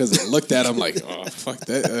just because I looked at him like, oh fuck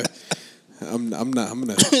that. I'm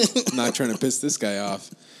not trying to piss this guy off.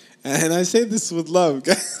 And I say this with love,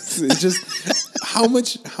 guys. It's just how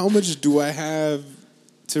much do I have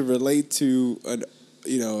to relate to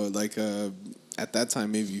at that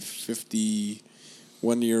time maybe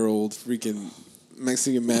 51-year-old freaking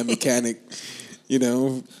Mexican man mechanic.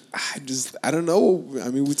 I don't know. I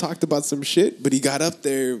mean, we talked about some shit, but he got up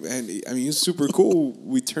there and he was super cool.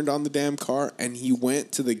 We turned on the damn car and he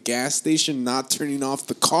went to the gas station, not turning off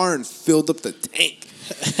the car, and filled up the tank.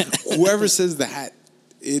 Whoever says that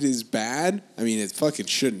it is bad, I mean, it fucking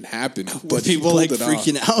shouldn't happen. But people like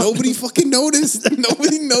freaking out. Nobody fucking noticed.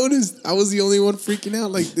 Nobody noticed. I was the only one freaking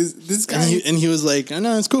out. Like this guy. And he was like, "Oh,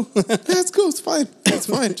 no, it's cool. Yeah, it's cool. It's fine. It's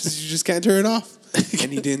fine. You just can't turn it off."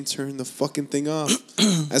 And he didn't turn the fucking thing off.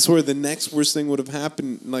 I swear the next worst thing would have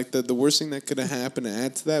happened, like the worst thing that could have happened to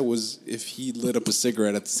add to that was if he lit up a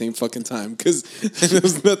cigarette at the same fucking time, because there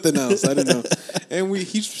was nothing else. I don't know. And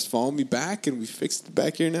he just followed me back and we fixed it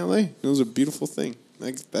back here in LA. It was a beautiful thing.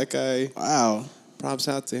 Like that guy. Wow. Props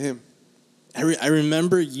out to him. I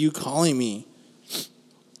remember you calling me.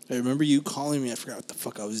 I forgot what the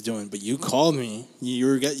fuck I was doing, but you called me. You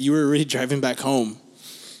were already driving back home.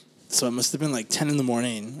 So it must have been like 10 in the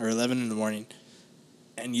morning or 11 in the morning.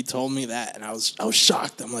 And you told me that, and I was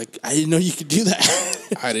shocked. I'm like, I didn't know you could do that.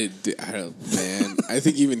 Man. I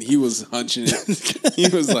think even he was hunching it. He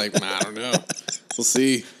was like, I don't know. We'll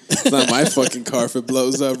see. It's not my fucking car if it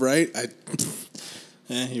blows up, right?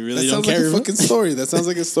 Yeah, you really don't care. That sounds like a fucking story. That sounds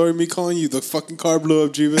like a story of me calling you, the fucking car blew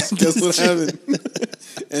up, Jeebus. Guess what happened?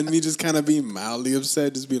 And me just kind of being mildly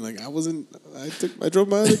upset, just being like, I drove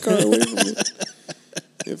my other car away from it.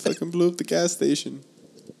 It fucking blew up the gas station.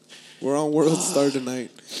 We're on World Star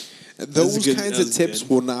tonight. Those kinds of tips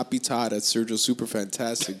will not be taught at Sergio Super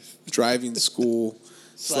Fantastic driving school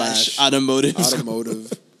 / automotive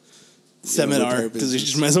seminar, because you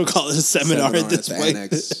just might as well call it a seminar at this point.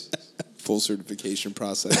 Annex, full certification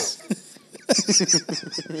process.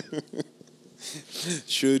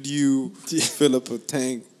 Should you fill up a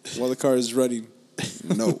tank while the car is running?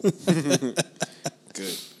 No.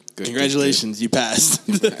 Good. Congratulations, you passed.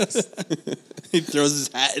 He throws his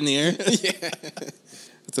hat in the air. Yeah.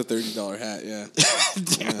 It's a $30 hat, yeah.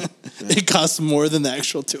 Yeah. It costs more than the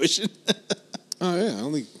actual tuition. Oh, yeah.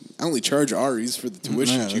 I only charge Aries for the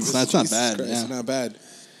tuition. No, that's not bad. Christ, yeah. It's not bad.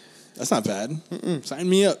 That's not bad. Sign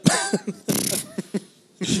me up.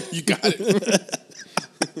 You got it.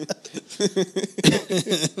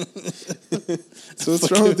 So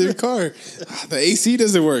what's wrong with your car? The AC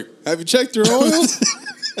doesn't work. Have you checked your oil?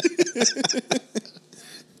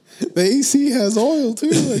 The AC has oil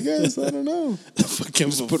too, I guess. I don't know.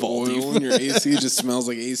 Fucking just put oil in your AC. It just smells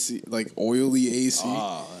like AC, like oily AC.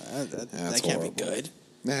 Oh, that can't be good.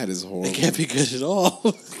 That is horrible. That can't be good at all.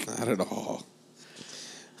 Not at all.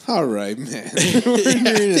 All right, man. We're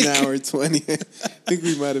nearing an hour 20. I think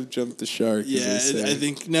we might have jumped the shark. Yeah, I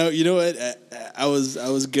think no. You know what? I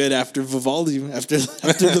was good after Vivaldi. After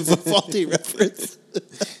the Vivaldi reference.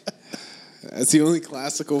 That's the only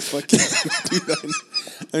classical fucking dude.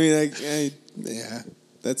 I mean, yeah.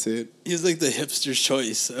 That's it. He's like the hipster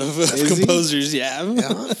choice of Is he? composers. Yeah,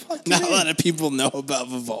 fucking not a A. lot of people know about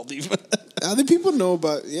Vivaldi. Other people know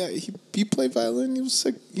about. Yeah, he played violin. He was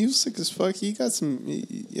sick. He was sick as fuck. He got some. I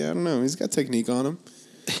don't know. He's got technique on him.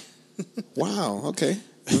 Wow. Okay.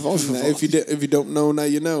 Vivaldi. If you don't know, now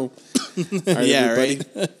you know. All right, Yeah, everybody.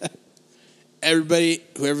 right. Everybody,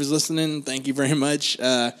 whoever's listening, thank you very much.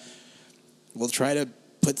 We'll try to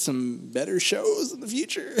put some better shows in the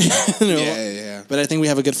future. Yeah. But I think we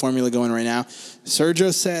have a good formula going right now.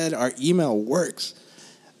 Sergio said our email works.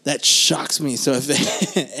 That shocks me. So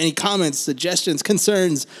if any comments, suggestions,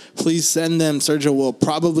 concerns, please send them. Sergio will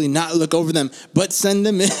probably not look over them, but send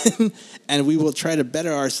them in, and we will try to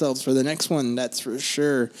better ourselves for the next one. That's for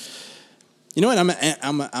sure. You know what?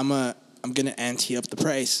 I'm gonna ante up the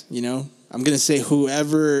price. You know, I'm gonna say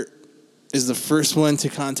whoever is the first one to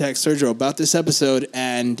contact Sergio about this episode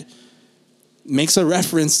and makes a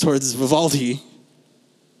reference towards Vivaldi,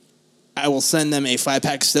 I will send them a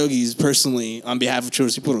 5-pack of Stogies personally on behalf of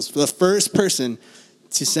Churros y Puros. For the first person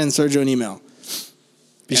to send Sergio an email.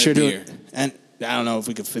 Be And sure a beer. to. And I don't know if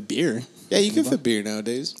we could fit beer. Yeah, you can fit beer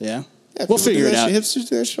nowadays. Yeah. Yeah, We'll people figure do it that out. shit. Hipsters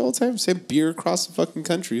do that shit all the time. Say beer across the fucking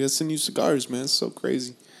country. That's send you cigars, man. It's so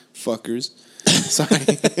crazy. Fuckers.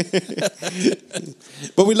 Sorry.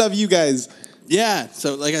 But we love you guys. Yeah.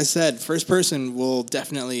 So, like I said, first person will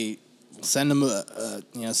definitely send them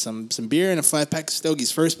some beer and a 5-pack of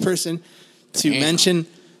Stogies. First person to mention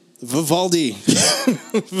Vivaldi.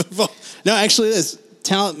 No, actually,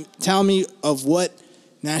 tell me of what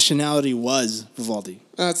nationality was Vivaldi.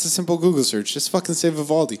 It's a simple Google search. Just fucking say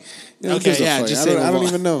Vivaldi. You know, who Okay, gives a yeah, fuck? just I say don't Vivaldi.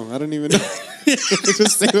 even know. I don't even know.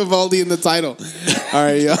 Just say Vivaldi in the title. All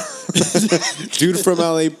right, y'all. Dude from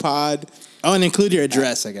LA Pod Oh, and include your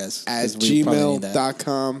address, I guess. at 'cause we probably need that.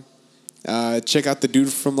 gmail.com. Check out the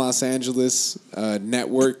Dude from Los Angeles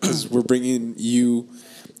network because we're bringing you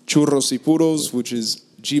Churros y Puros, which is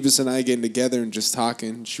Jeebus and I getting together and just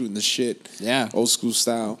talking, shooting the shit. Yeah. Old school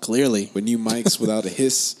style. Clearly. With new mics without a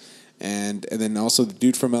hiss. And then also the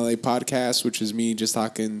Dude from LA podcast, which is me just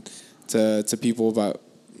talking to people about,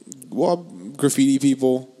 well, graffiti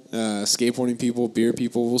people, skateboarding people, beer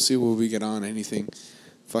people. We'll see what we get on, anything.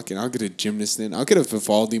 Fucking, I'll get a gymnast in. I'll get a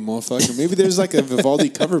Vivaldi motherfucker. Maybe there's like a Vivaldi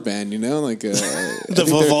cover band, you know? Like The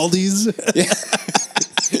Vivaldis? Yeah.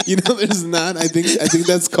 You know, there's not. I think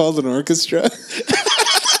that's called an orchestra.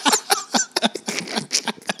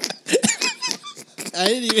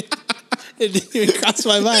 It didn't even cross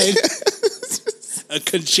my mind. A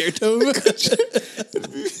concerto? It'd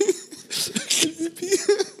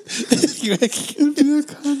be a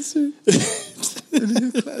concert. It'd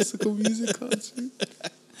be a classical music concert.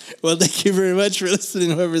 Well, thank you very much for listening,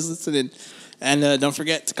 whoever's listening. And don't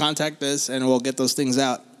forget to contact us, and we'll get those things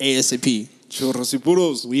out ASAP. Churros y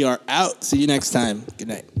Puros. We are out. See you next time. Good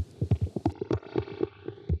night.